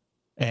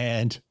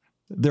 And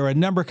there were a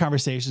number of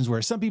conversations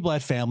where some people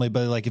had family,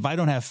 but like, if I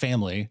don't have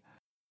family,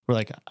 we're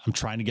like, I'm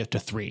trying to get to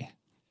 3.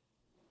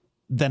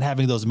 Then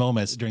having those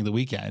moments during the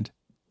weekend,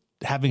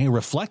 having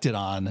reflected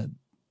on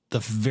the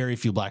very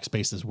few black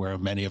spaces where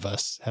many of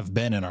us have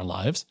been in our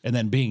lives and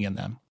then being in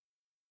them.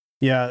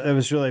 Yeah, it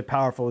was really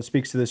powerful. It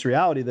speaks to this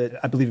reality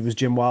that I believe it was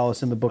Jim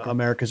Wallace in the book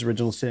America's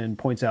Original Sin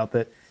points out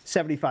that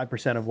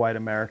 75% of white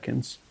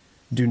Americans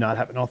do not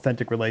have an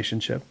authentic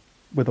relationship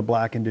with a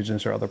black,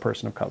 indigenous, or other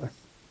person of color.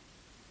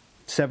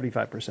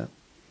 75%.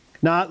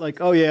 Not like,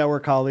 oh yeah, we're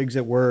colleagues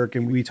at work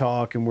and we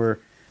talk and we're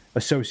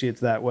associates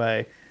that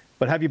way.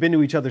 But have you been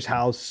to each other's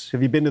house?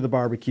 Have you been to the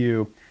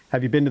barbecue?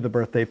 Have you been to the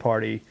birthday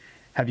party?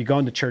 Have you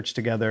gone to church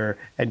together?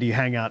 And do you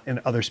hang out in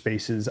other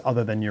spaces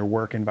other than your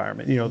work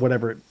environment? You know,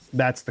 whatever,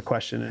 that's the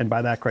question. And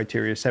by that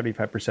criteria,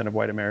 75% of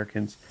white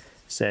Americans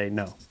say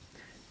no.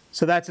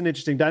 So that's an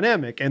interesting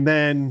dynamic. And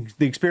then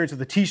the experience of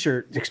the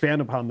T-shirt, to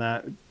expand upon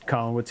that,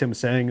 Colin, what Tim was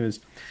saying is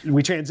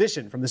we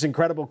transitioned from this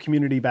incredible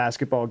community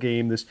basketball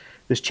game,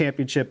 this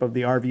championship of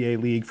the RVA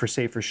League for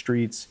Safer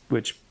Streets,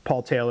 which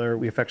Paul Taylor,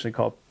 we affectionately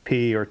call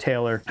P or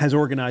Taylor, has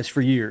organized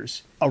for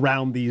years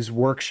around these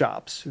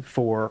workshops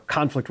for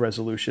conflict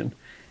resolution.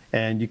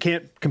 And you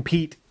can't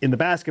compete in the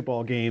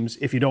basketball games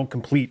if you don't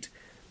complete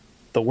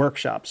the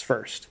workshops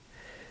first.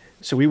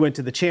 So we went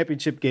to the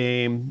championship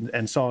game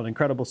and saw an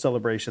incredible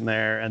celebration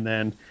there, and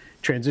then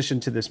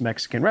transitioned to this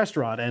Mexican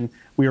restaurant. And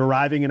we were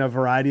arriving in a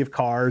variety of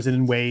cars and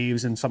in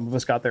waves, and some of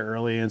us got there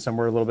early and some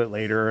were a little bit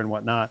later and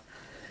whatnot.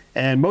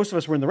 And most of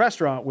us were in the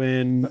restaurant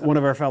when one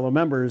of our fellow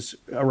members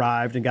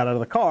arrived and got out of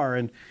the car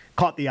and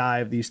caught the eye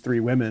of these 3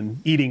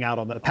 women eating out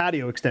on the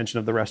patio extension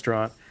of the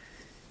restaurant.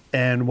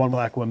 And one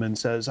black woman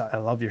says, "I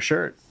love your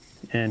shirt."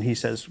 And he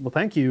says, "Well,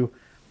 thank you.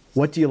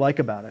 What do you like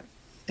about it?"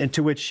 And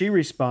to which she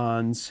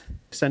responds,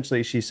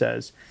 essentially she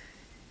says,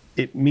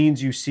 "It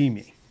means you see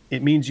me.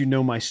 It means you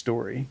know my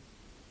story.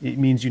 It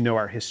means you know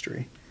our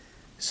history."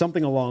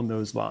 Something along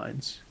those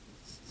lines.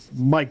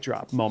 Mic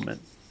drop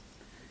moment.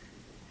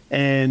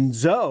 And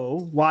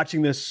Zoe,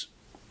 watching this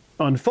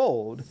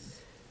unfold,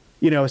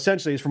 you know,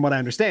 essentially is, from what I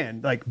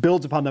understand, like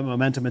builds upon that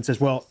momentum and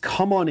says, well,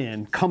 come on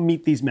in, come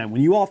meet these men.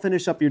 When you all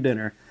finish up your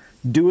dinner,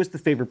 do us the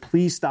favor,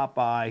 please stop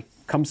by,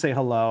 come say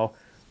hello.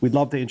 We'd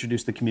love to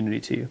introduce the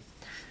community to you.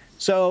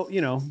 So,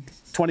 you know,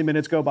 20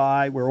 minutes go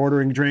by, we're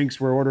ordering drinks,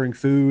 we're ordering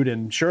food,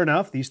 and sure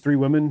enough, these 3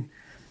 women,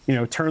 you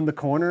know, turn the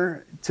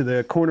corner to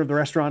the corner of the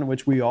restaurant in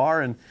which we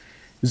are, and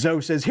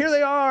Zoe says, "Here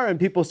they are," and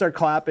people start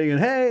clapping, and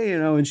hey, you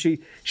know, and she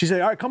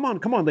said, "All right, come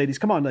on, ladies,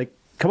 come on, like,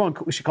 come on."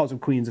 She calls them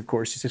queens, of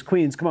course. She says,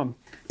 "Queens, come on,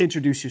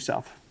 introduce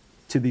yourself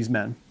to these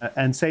men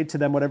and say to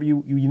them whatever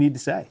you need to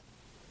say."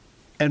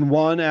 And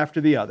one after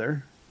the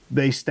other,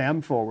 they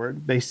stamp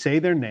forward, they say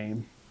their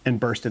name, and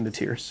burst into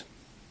tears.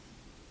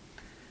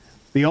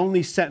 The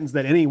only sentence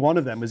that any one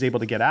of them was able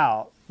to get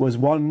out was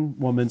one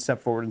woman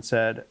stepped forward and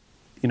said,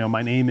 "You know,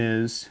 my name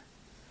is,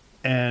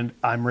 and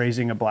I'm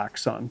raising a black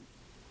son."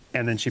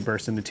 And then she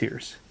burst into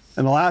tears.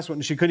 And the last one,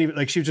 she couldn't even,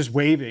 like, she was just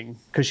waving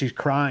because she's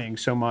crying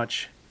so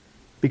much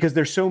because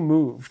they're so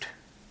moved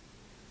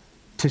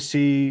to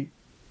see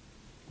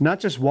not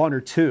just 1 or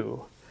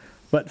 2,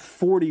 but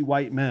 40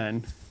 white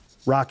men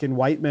rocking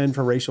White Men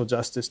for Racial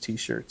Justice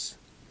t-shirts.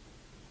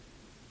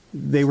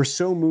 They were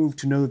so moved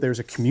to know that there's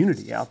a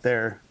community out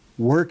there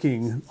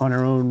working on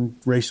our own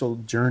racial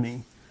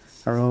journey,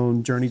 our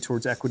own journey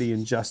towards equity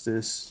and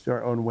justice,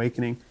 our own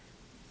awakening,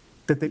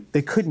 that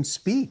they couldn't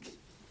speak.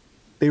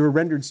 They were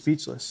rendered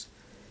speechless.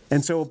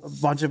 And so a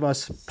bunch of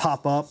us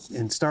pop up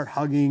and start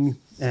hugging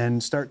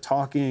and start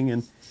talking,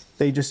 and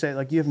they just say,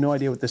 like, you have no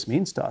idea what this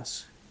means to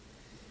us.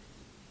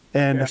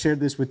 And I shared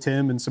this with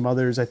Tim and some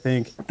others, I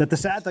think, that the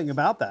sad thing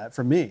about that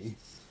for me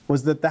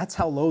was that that's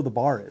how low the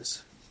bar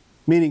is.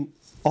 Meaning,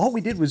 all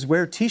we did was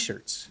wear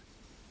t-shirts,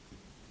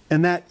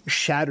 and that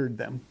shattered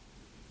them.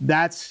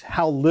 That's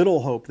how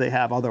little hope they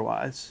have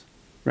otherwise,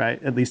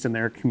 right? At least in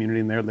their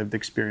community and their lived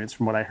experience,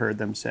 from what I heard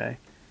them say.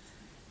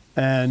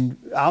 And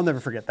I'll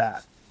never forget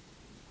that.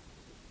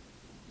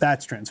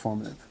 That's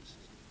transformative.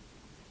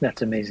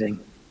 That's amazing.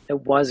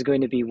 It was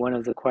going to be one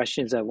of the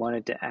questions I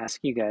wanted to ask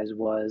you guys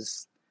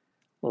was,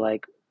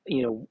 like,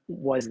 you know,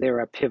 was there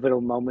a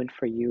pivotal moment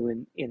for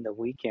you in the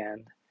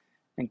weekend?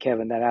 And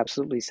Kevin, that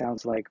absolutely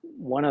sounds like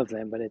one of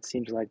them, but it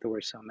seems like there were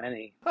so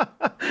many.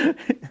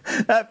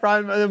 That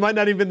probably, it might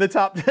not even be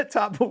the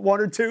top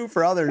 1 or 2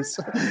 for others,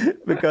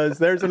 because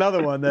there's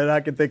another one that I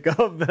can think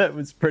of that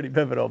was pretty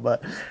pivotal.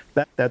 But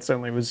that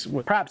certainly was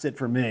perhaps it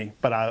for me.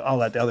 But I'll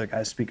let the other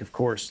guys speak, of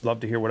course. Love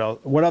to hear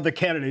what other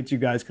candidates you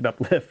guys could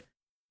uplift.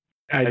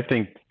 I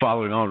think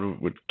following on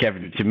with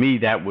Kevin, to me,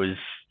 that was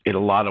in a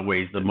lot of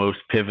ways the most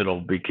pivotal,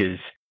 because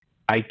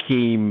I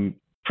came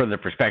from the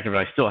perspective, and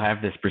I still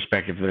have this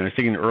perspective, that I was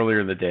thinking earlier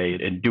in the day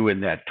and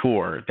doing that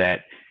tour,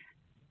 that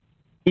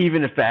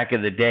even if back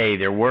in the day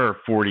there were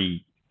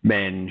 40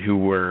 men who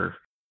were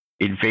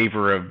in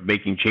favor of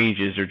making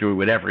changes or doing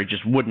whatever, it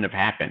just wouldn't have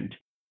happened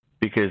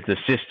because the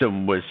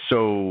system was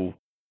so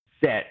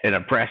set and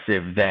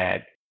oppressive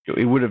that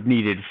it would have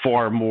needed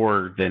far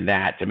more than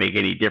that to make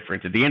any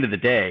difference. At the end of the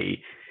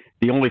day,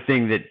 the only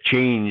thing that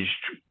changed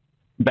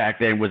back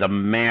then was a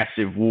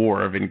massive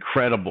war of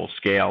incredible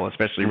scale,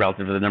 especially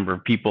relative to the number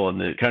of people in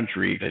the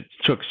country, that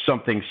took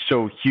something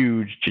so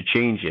huge to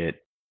change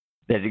it,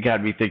 that it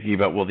got me thinking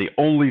about, well, the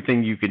only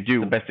thing you can do,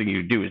 the best thing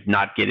you can do is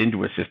not get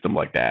into a system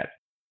like that.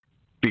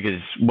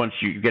 Because once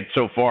you get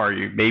so far,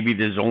 maybe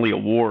there's only a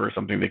war or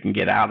something that can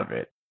get out of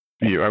it.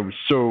 I was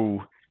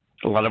so,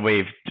 a lot of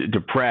ways,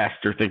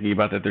 depressed or thinking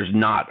about that there's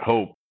not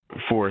hope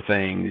for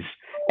things,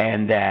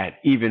 and that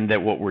even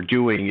that what we're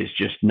doing is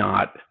just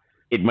not,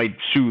 it might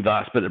soothe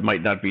us, but it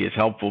might not be as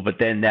helpful. But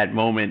then that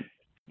moment,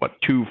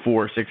 2,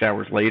 4, 6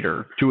 hours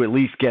later, to at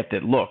least get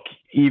that, look,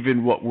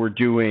 even what we're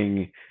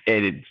doing,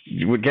 and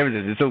what Kevin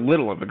says, it's so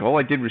little of it. All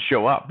I did was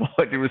show up. All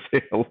I did was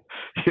say,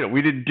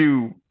 we didn't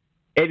do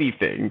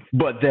anything,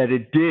 but that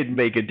it did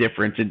make a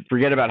difference. And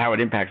forget about how it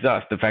impacts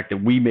us. The fact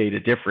that we made a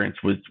difference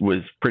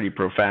was pretty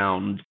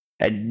profound,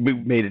 and we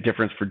made a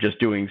difference for just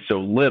doing so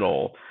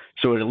little.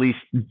 So it at least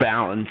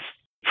balanced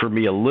for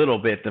me a little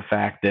bit the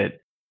fact that,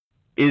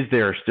 is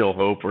there still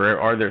hope, or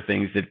are there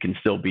things that can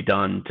still be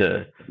done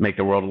to make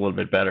the world a little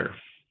bit better?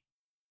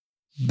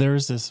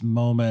 There's this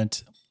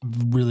moment,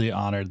 really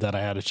honored that I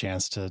had a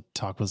chance to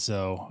talk with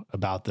Zoe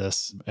about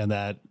this, and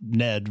that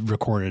Ned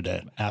recorded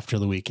it after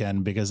the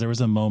weekend, because there was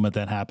a moment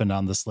that happened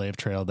on the slave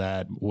trail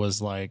that was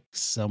like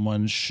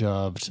someone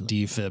shoved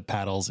defib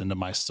paddles into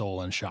my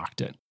soul and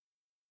shocked it.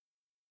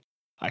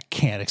 I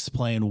can't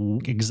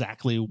explain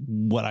exactly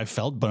what I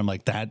felt, but I'm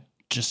like, that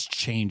just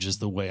changes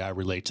the way I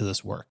relate to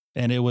this work.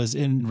 And it was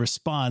in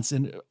response,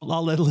 and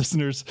I'll let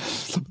listeners,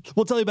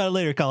 we'll tell you about it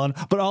later, Colin,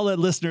 but I'll let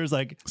listeners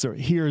sort of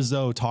hear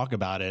Zoe talk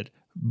about it.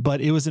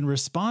 But it was in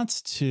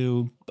response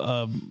to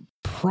a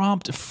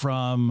prompt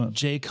from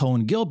J.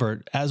 Cohen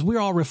Gilbert. As we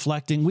were all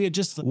reflecting, we had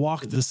just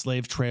walked the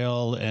slave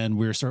trail, and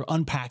we were sort of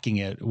unpacking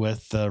it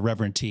with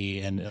Reverend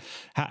T, and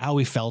how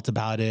we felt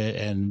about it.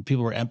 And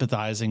people were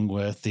empathizing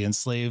with the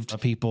enslaved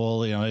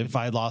people. If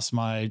I lost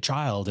my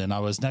child and I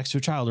was next to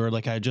a child, or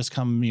like I had just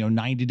come,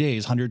 90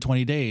 days,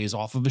 120 days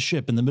off of a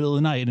ship in the middle of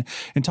the night,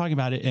 and talking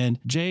about it. And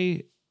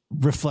Jay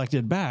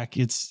reflected back,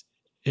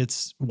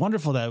 it's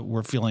wonderful that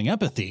we're feeling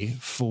empathy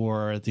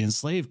for the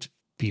enslaved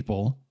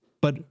people,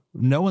 but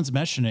no one's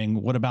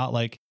mentioning what about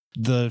like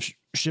the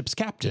ship's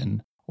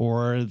captain,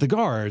 or the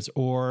guards,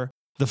 or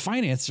the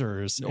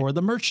financiers, or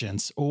the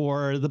merchants,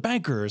 or the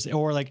bankers,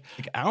 or like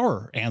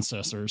our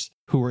ancestors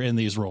who were in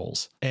these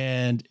roles.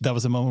 And that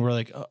was a moment where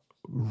like,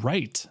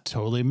 right,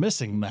 totally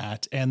missing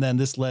that. And then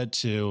this led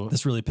to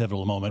this really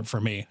pivotal moment for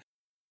me.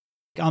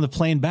 On the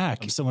plane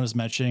back, someone was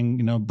mentioning,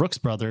 Brooks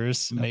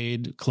Brothers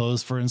made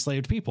clothes for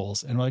enslaved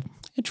peoples. And we're like,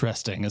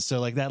 interesting. And so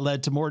like that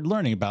led to more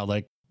learning about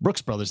like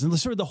Brooks Brothers and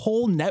sort of the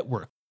whole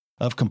network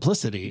of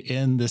complicity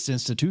in this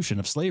institution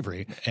of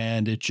slavery.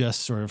 And it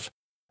just sort of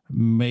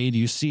made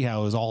you see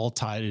how it was all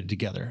tied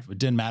together. It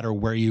didn't matter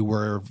where you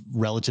were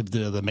relative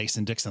to the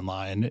Mason-Dixon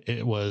line.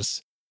 It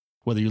was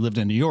whether you lived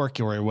in New York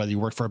or whether you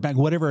worked for a bank,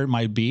 whatever it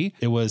might be,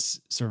 it was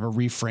sort of a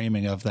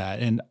reframing of that.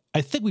 And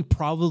I think we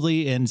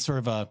probably, in sort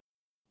of a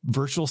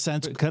virtual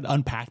sense, could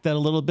unpack that a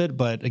little bit.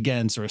 But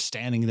again, sort of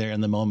standing there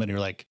in the moment, you're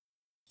like,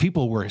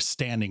 people were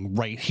standing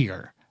right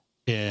here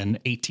in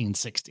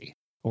 1860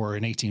 or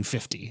in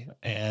 1850,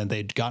 and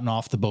they'd gotten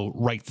off the boat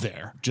right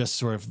there. Just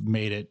sort of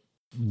made it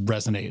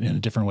resonate in a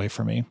different way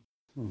for me.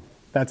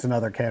 That's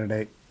another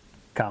candidate,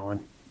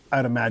 Colin.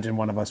 I'd imagine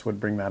one of us would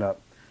bring that up,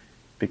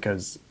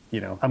 because,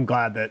 I'm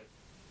glad that,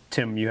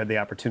 Tim, you had the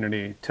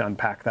opportunity to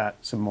unpack that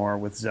some more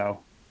with Zoe,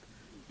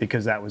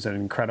 because that was an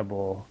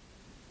incredible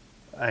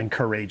and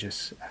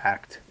courageous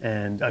act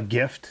and a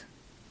gift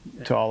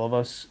to all of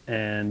us.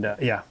 And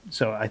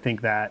so I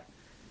think that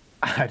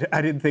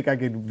I didn't think I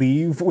could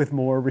leave with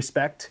more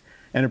respect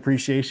and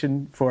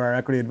appreciation for our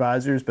equity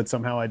advisors, but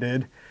somehow I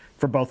did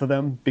for both of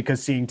them,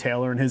 because seeing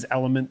Taylor and his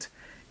element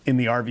in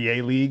the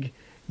RVA League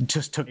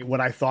just took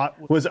what I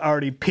thought was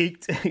already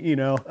peaked,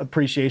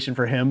 appreciation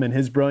for him and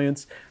his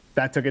brilliance.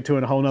 That took it to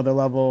a whole nother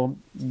level.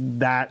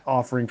 That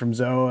offering from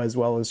Zoe, as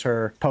well as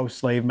her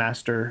post-slave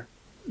master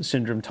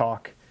syndrome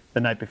talk the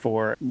night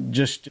before,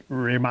 just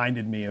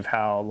reminded me of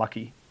how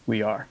lucky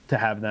we are to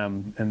have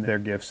them and their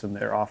gifts and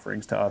their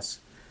offerings to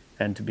us,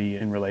 and to be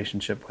in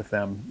relationship with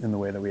them in the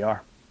way that we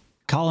are.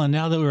 Colin,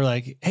 now that we're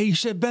like, hey, you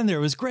should have been there,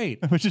 it was great,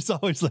 which is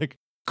always like,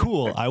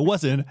 cool, I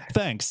wasn't,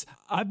 thanks.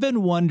 I've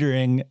been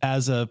wondering,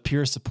 as a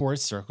peer support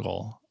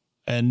circle,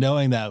 and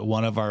knowing that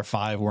one of our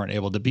 5 weren't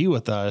able to be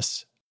with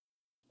us,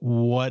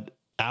 what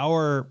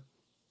our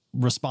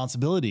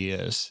responsibility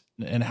is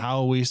and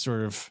how we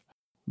sort of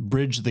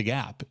bridge the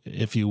gap,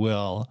 if you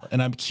will.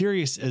 And I'm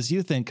curious, as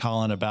you think,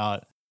 Colin,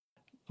 about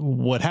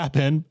what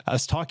happened,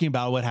 us talking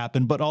about what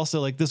happened, but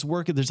also like this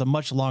work, there's a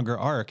much longer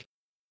arc.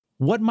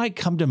 What might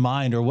come to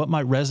mind, or what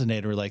might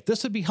resonate, or like,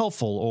 this would be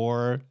helpful,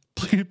 or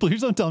please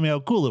don't tell me how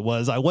cool it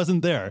was, I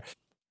wasn't there?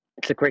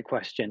 It's a great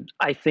question.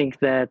 I think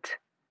that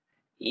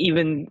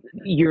even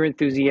your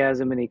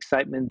enthusiasm and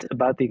excitement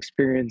about the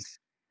experience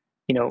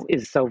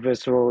is so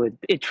visceral.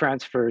 It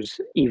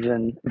transfers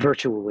even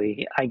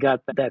virtually. I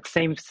got that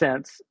same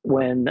sense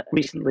when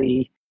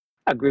recently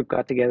a group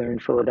got together in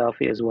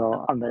Philadelphia as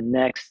well on the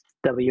next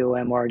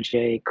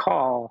WMRJ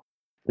call.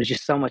 There's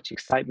just so much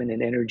excitement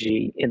and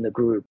energy in the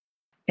group.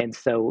 And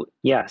so,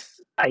 yes,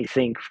 I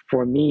think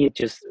for me, it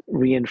just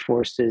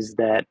reinforces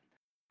that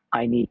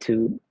I need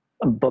to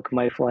book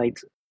my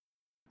flights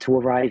to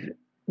arrive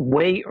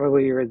way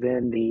earlier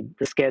than the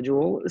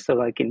schedule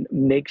so I can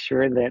make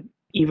sure that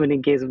even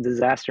in case of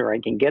disaster, I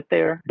can get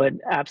there, but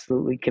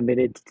absolutely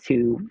committed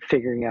to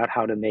figuring out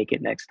how to make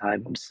it next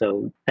time.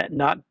 So that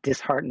not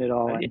disheartened at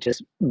all. It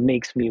just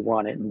makes me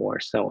want it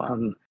more. So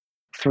I'm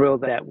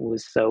thrilled that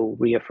was so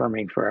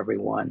reaffirming for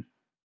everyone.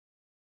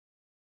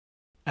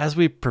 As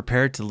we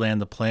prepare to land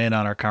the plane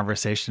on our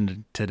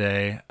conversation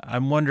today,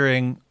 I'm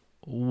wondering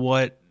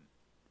what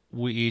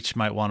we each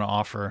might want to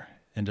offer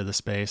into the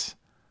space.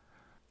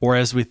 Or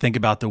as we think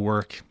about the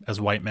work as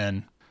white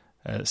men,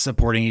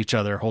 supporting each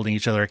other, holding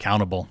each other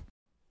accountable.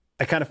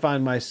 I kind of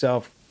find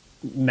myself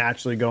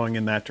naturally going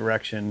in that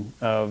direction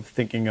of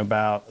thinking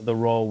about the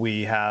role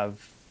we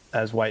have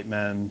as white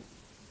men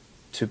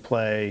to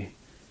play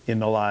in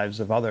the lives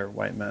of other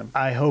white men.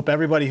 I hope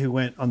everybody who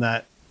went on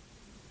that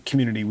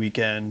community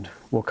weekend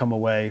will come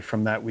away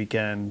from that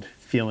weekend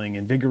feeling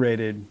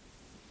invigorated,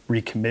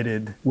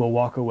 recommitted, will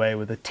walk away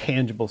with a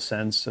tangible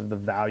sense of the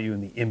value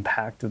and the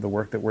impact of the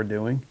work that we're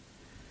doing.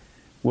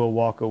 We'll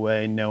walk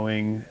away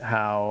knowing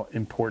how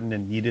important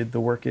and needed the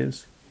work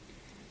is.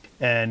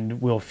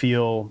 And we'll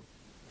feel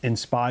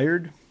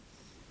inspired,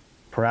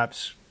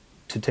 perhaps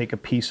to take a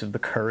piece of the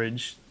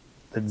courage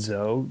that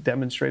Zoe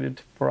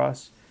demonstrated for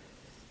us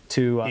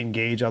to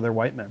engage other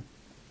white men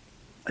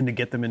and to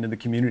get them into the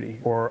community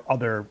or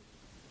other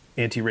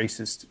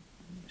anti-racist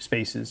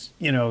spaces.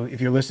 If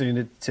you're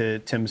listening to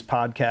Tim's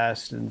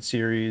podcast and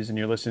series and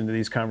you're listening to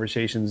these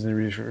conversations and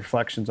these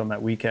reflections on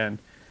that weekend,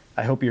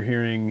 I hope you're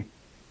hearing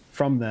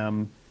from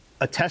them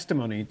a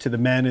testimony to the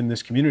men in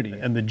this community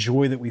and the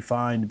joy that we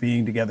find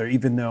being together,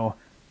 even though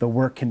the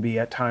work can be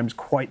at times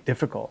quite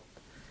difficult.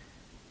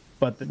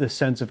 But the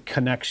sense of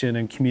connection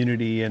and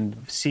community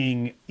and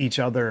seeing each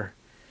other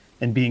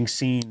and being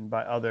seen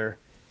by other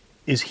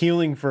is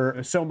healing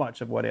for so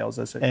much of what ails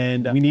us.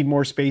 And we need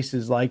more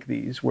spaces like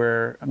these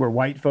where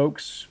white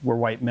folks, where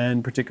white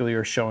men particularly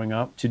are showing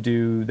up to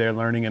do their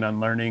learning and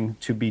unlearning,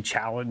 to be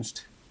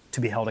challenged, to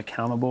be held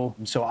accountable.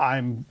 So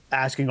I'm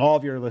asking all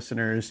of your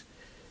listeners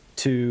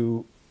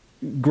to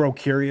grow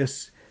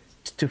curious,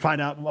 to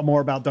find out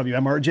more about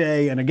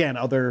WMRJ and, again,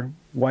 other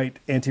white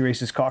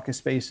anti-racist caucus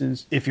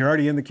spaces. If you're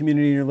already in the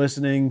community and you're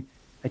listening,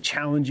 I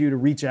challenge you to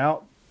reach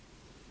out,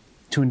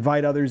 to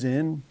invite others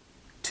in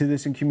to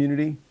this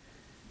community,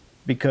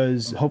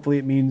 because hopefully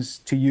it means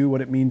to you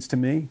what it means to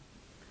me.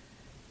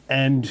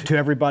 And to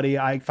everybody,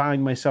 I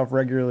find myself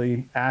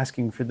regularly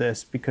asking for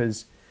this,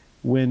 because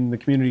when the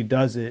community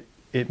does it,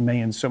 it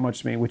means so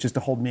much to me, which is to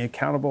hold me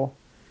accountable,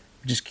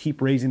 just keep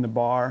raising the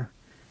bar.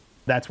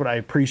 That's what I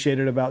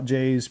appreciated about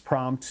Jay's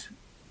prompt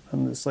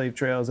on the slave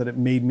trails, that it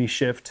made me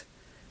shift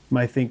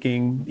my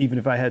thinking, even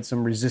if I had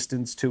some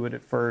resistance to it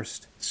at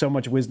first. So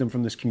much wisdom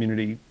from this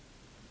community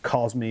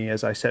calls me,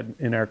 as I said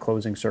in our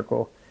closing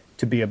circle,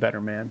 to be a better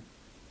man.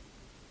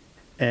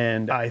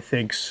 And I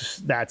think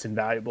that's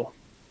invaluable.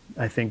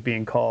 I think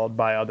being called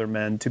by other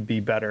men to be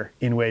better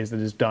in ways that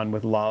is done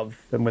with love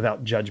and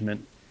without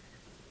judgment.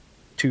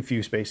 Too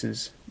few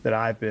spaces that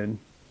I've been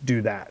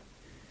do that.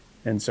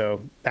 And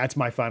so that's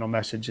my final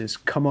message is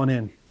come on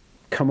in.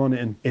 Come on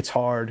in. It's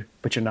hard,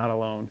 but you're not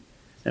alone.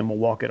 And we'll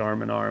walk it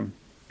arm in arm.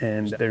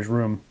 And there's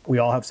room. We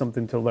all have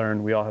something to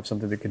learn. We all have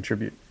something to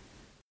contribute.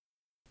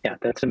 Yeah,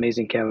 that's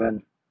amazing,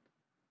 Kevin.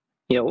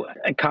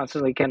 I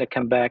constantly kind of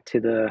come back to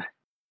the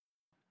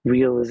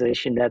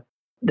realization that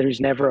there's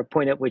never a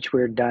point at which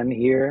we're done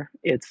here.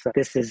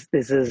 This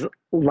is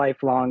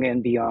lifelong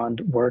and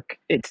beyond work.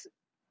 It's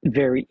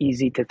very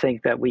easy to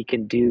think that we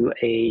can do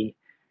a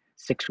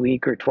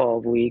 6-week or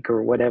 12-week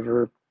or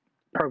whatever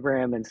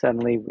program and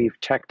suddenly we've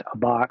checked a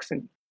box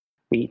and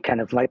we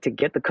kind of like to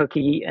get the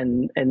cookie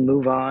and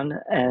move on.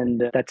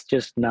 And that's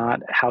just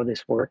not how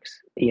this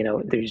works.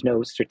 There's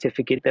no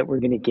certificate that we're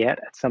going to get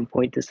at some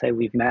point to say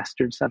we've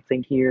mastered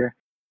something here.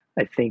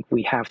 I think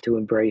we have to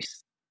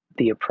embrace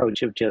the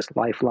approach of just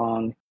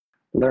lifelong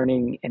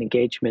learning and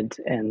engagement.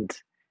 And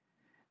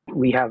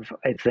we have,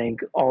 I think,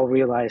 all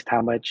realized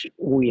how much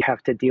we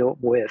have to deal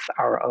with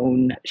our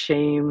own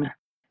shame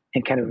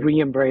and kind of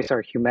re-embrace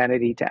our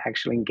humanity to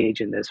actually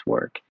engage in this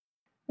work.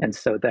 And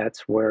so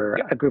that's where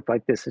a group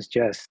like this is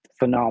just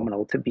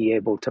phenomenal to be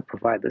able to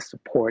provide the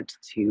support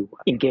to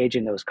engage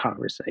in those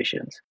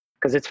conversations.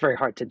 Because it's very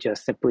hard to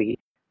just simply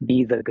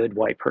be the good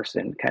white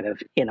person kind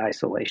of in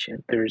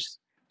isolation. There's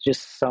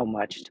just so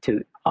much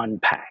to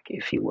unpack,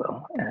 if you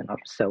will. And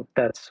so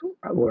that's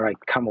where I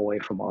come away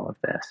from all of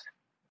this.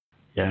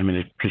 Yeah, I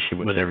appreciate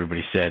what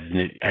everybody said.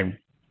 And I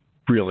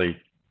really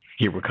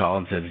hear what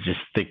Colin said, just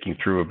thinking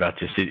through about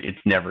this. It's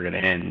never going to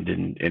end,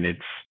 and it's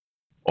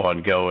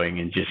ongoing,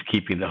 and just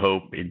keeping the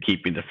hope and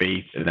keeping the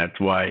faith. And that's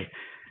why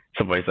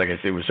ways, like I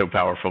said, it was so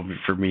powerful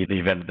for me. The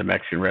event at the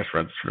Mexican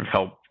restaurant sort of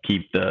helped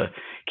keep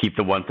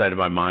the one side of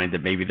my mind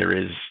that maybe there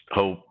is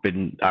hope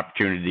and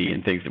opportunity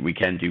and things that we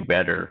can do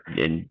better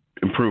and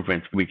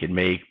improvements we can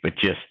make, but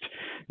just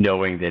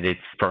knowing that it's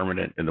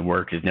permanent and the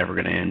work is never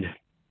going to end.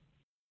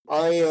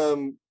 I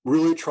am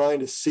really trying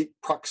to seek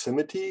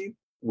proximity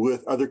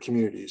with other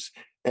communities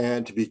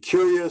and to be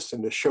curious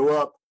and to show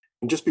up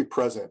and just be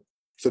present.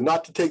 So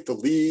not to take the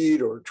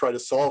lead or try to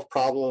solve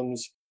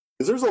problems,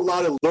 because there's a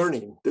lot of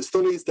learning that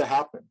still needs to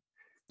happen.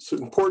 So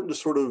it's important to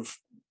sort of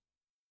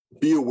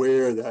be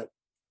aware that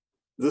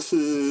this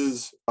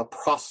is a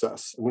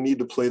process. We need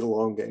to play the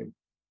long game.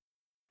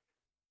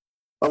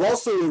 I'm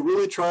also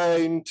really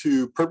trying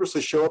to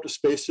purposely show up to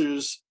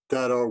spaces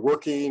that are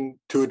working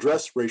to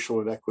address racial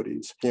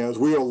inequities. As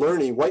we are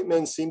learning, white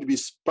men seem to be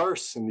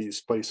sparse in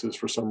these places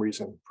for some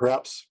reason,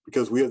 perhaps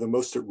because we are the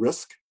most at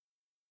risk.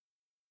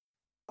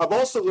 I've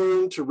also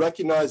learned to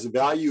recognize the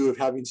value of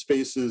having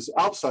spaces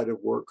outside of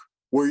work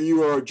where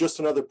you are just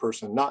another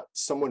person, not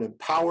someone in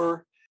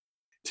power,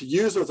 to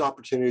use those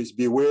opportunities to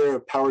be aware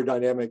of power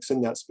dynamics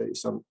in that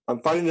space. I'm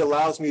finding it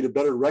allows me to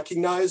better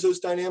recognize those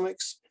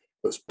dynamics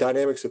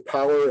of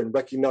power, and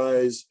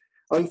recognize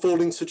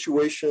unfolding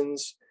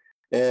situations.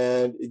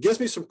 And it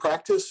gives me some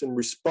practice in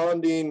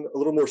responding a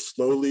little more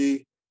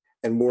slowly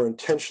and more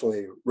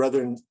intentionally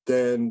rather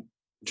than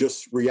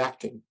just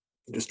reacting,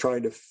 just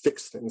trying to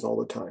fix things all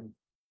the time.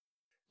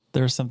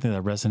 There's something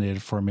that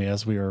resonated for me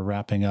as we were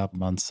wrapping up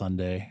on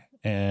Sunday.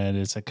 And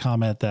it's a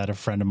comment that a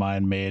friend of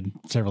mine made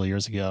several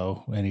years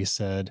ago. And he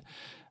said,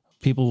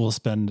 people will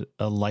spend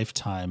a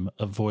lifetime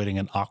avoiding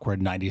an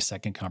awkward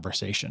 90-second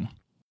conversation.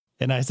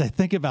 And as I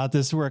think about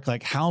this work,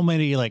 like how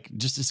many,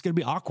 just it's going to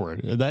be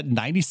awkward. That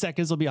 90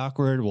 seconds will be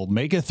awkward. We'll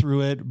make it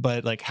through it.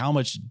 But like how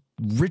much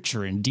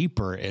richer and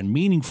deeper and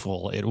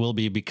meaningful it will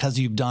be because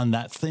you've done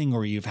that thing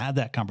or you've had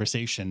that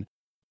conversation.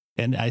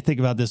 And I think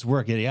about this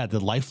work, the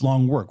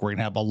lifelong work. We're going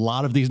to have a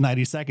lot of these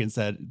 90 seconds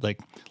that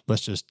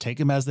let's just take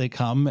them as they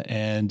come.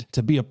 And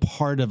to be a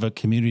part of a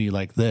community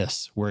like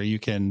this, where you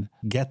can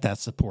get that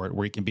support,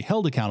 where you can be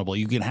held accountable,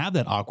 you can have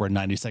that awkward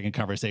 90-second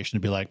conversation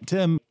to be like,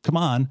 Tim, come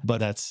on. But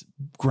that's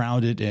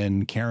grounded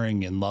in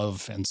caring and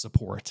love and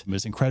support. It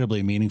was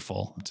incredibly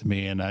meaningful to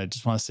me. And I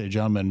just want to say,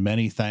 gentlemen,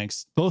 many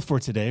thanks both for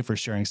today, for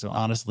sharing so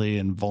honestly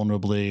and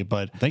vulnerably.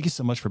 But thank you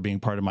so much for being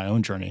part of my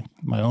own journey,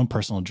 my own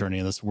personal journey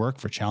in this work,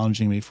 for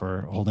challenging me, for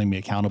holding me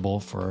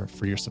accountable, for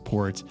your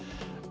support.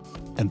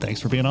 And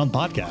thanks for being on the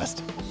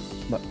podcast.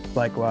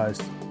 Likewise,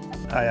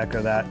 I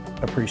echo that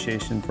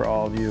appreciation for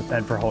all of you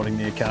and for holding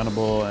me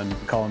accountable and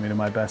calling me to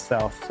my best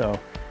self. So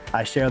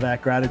I share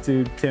that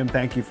gratitude. Tim,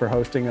 thank you for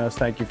hosting us.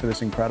 Thank you for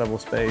this incredible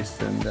space.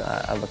 And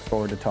I look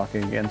forward to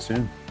talking again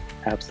soon.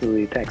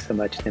 Absolutely. Thanks so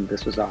much, Tim.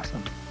 This was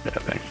awesome. Yeah,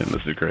 thanks, Tim.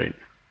 This is great.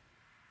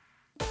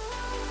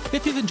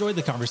 If you've enjoyed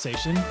the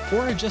conversation or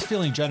are just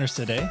feeling generous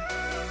today,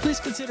 please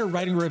consider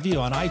writing a review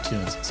on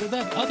iTunes so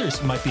that others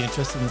who might be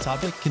interested in the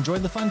topic can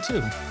join the fun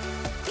too.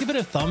 Give it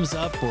a thumbs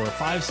up or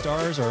 5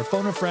 stars or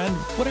phone a friend,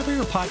 whatever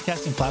your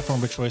podcasting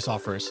platform of choice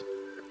offers.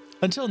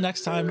 Until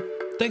next time,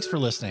 thanks for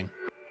listening.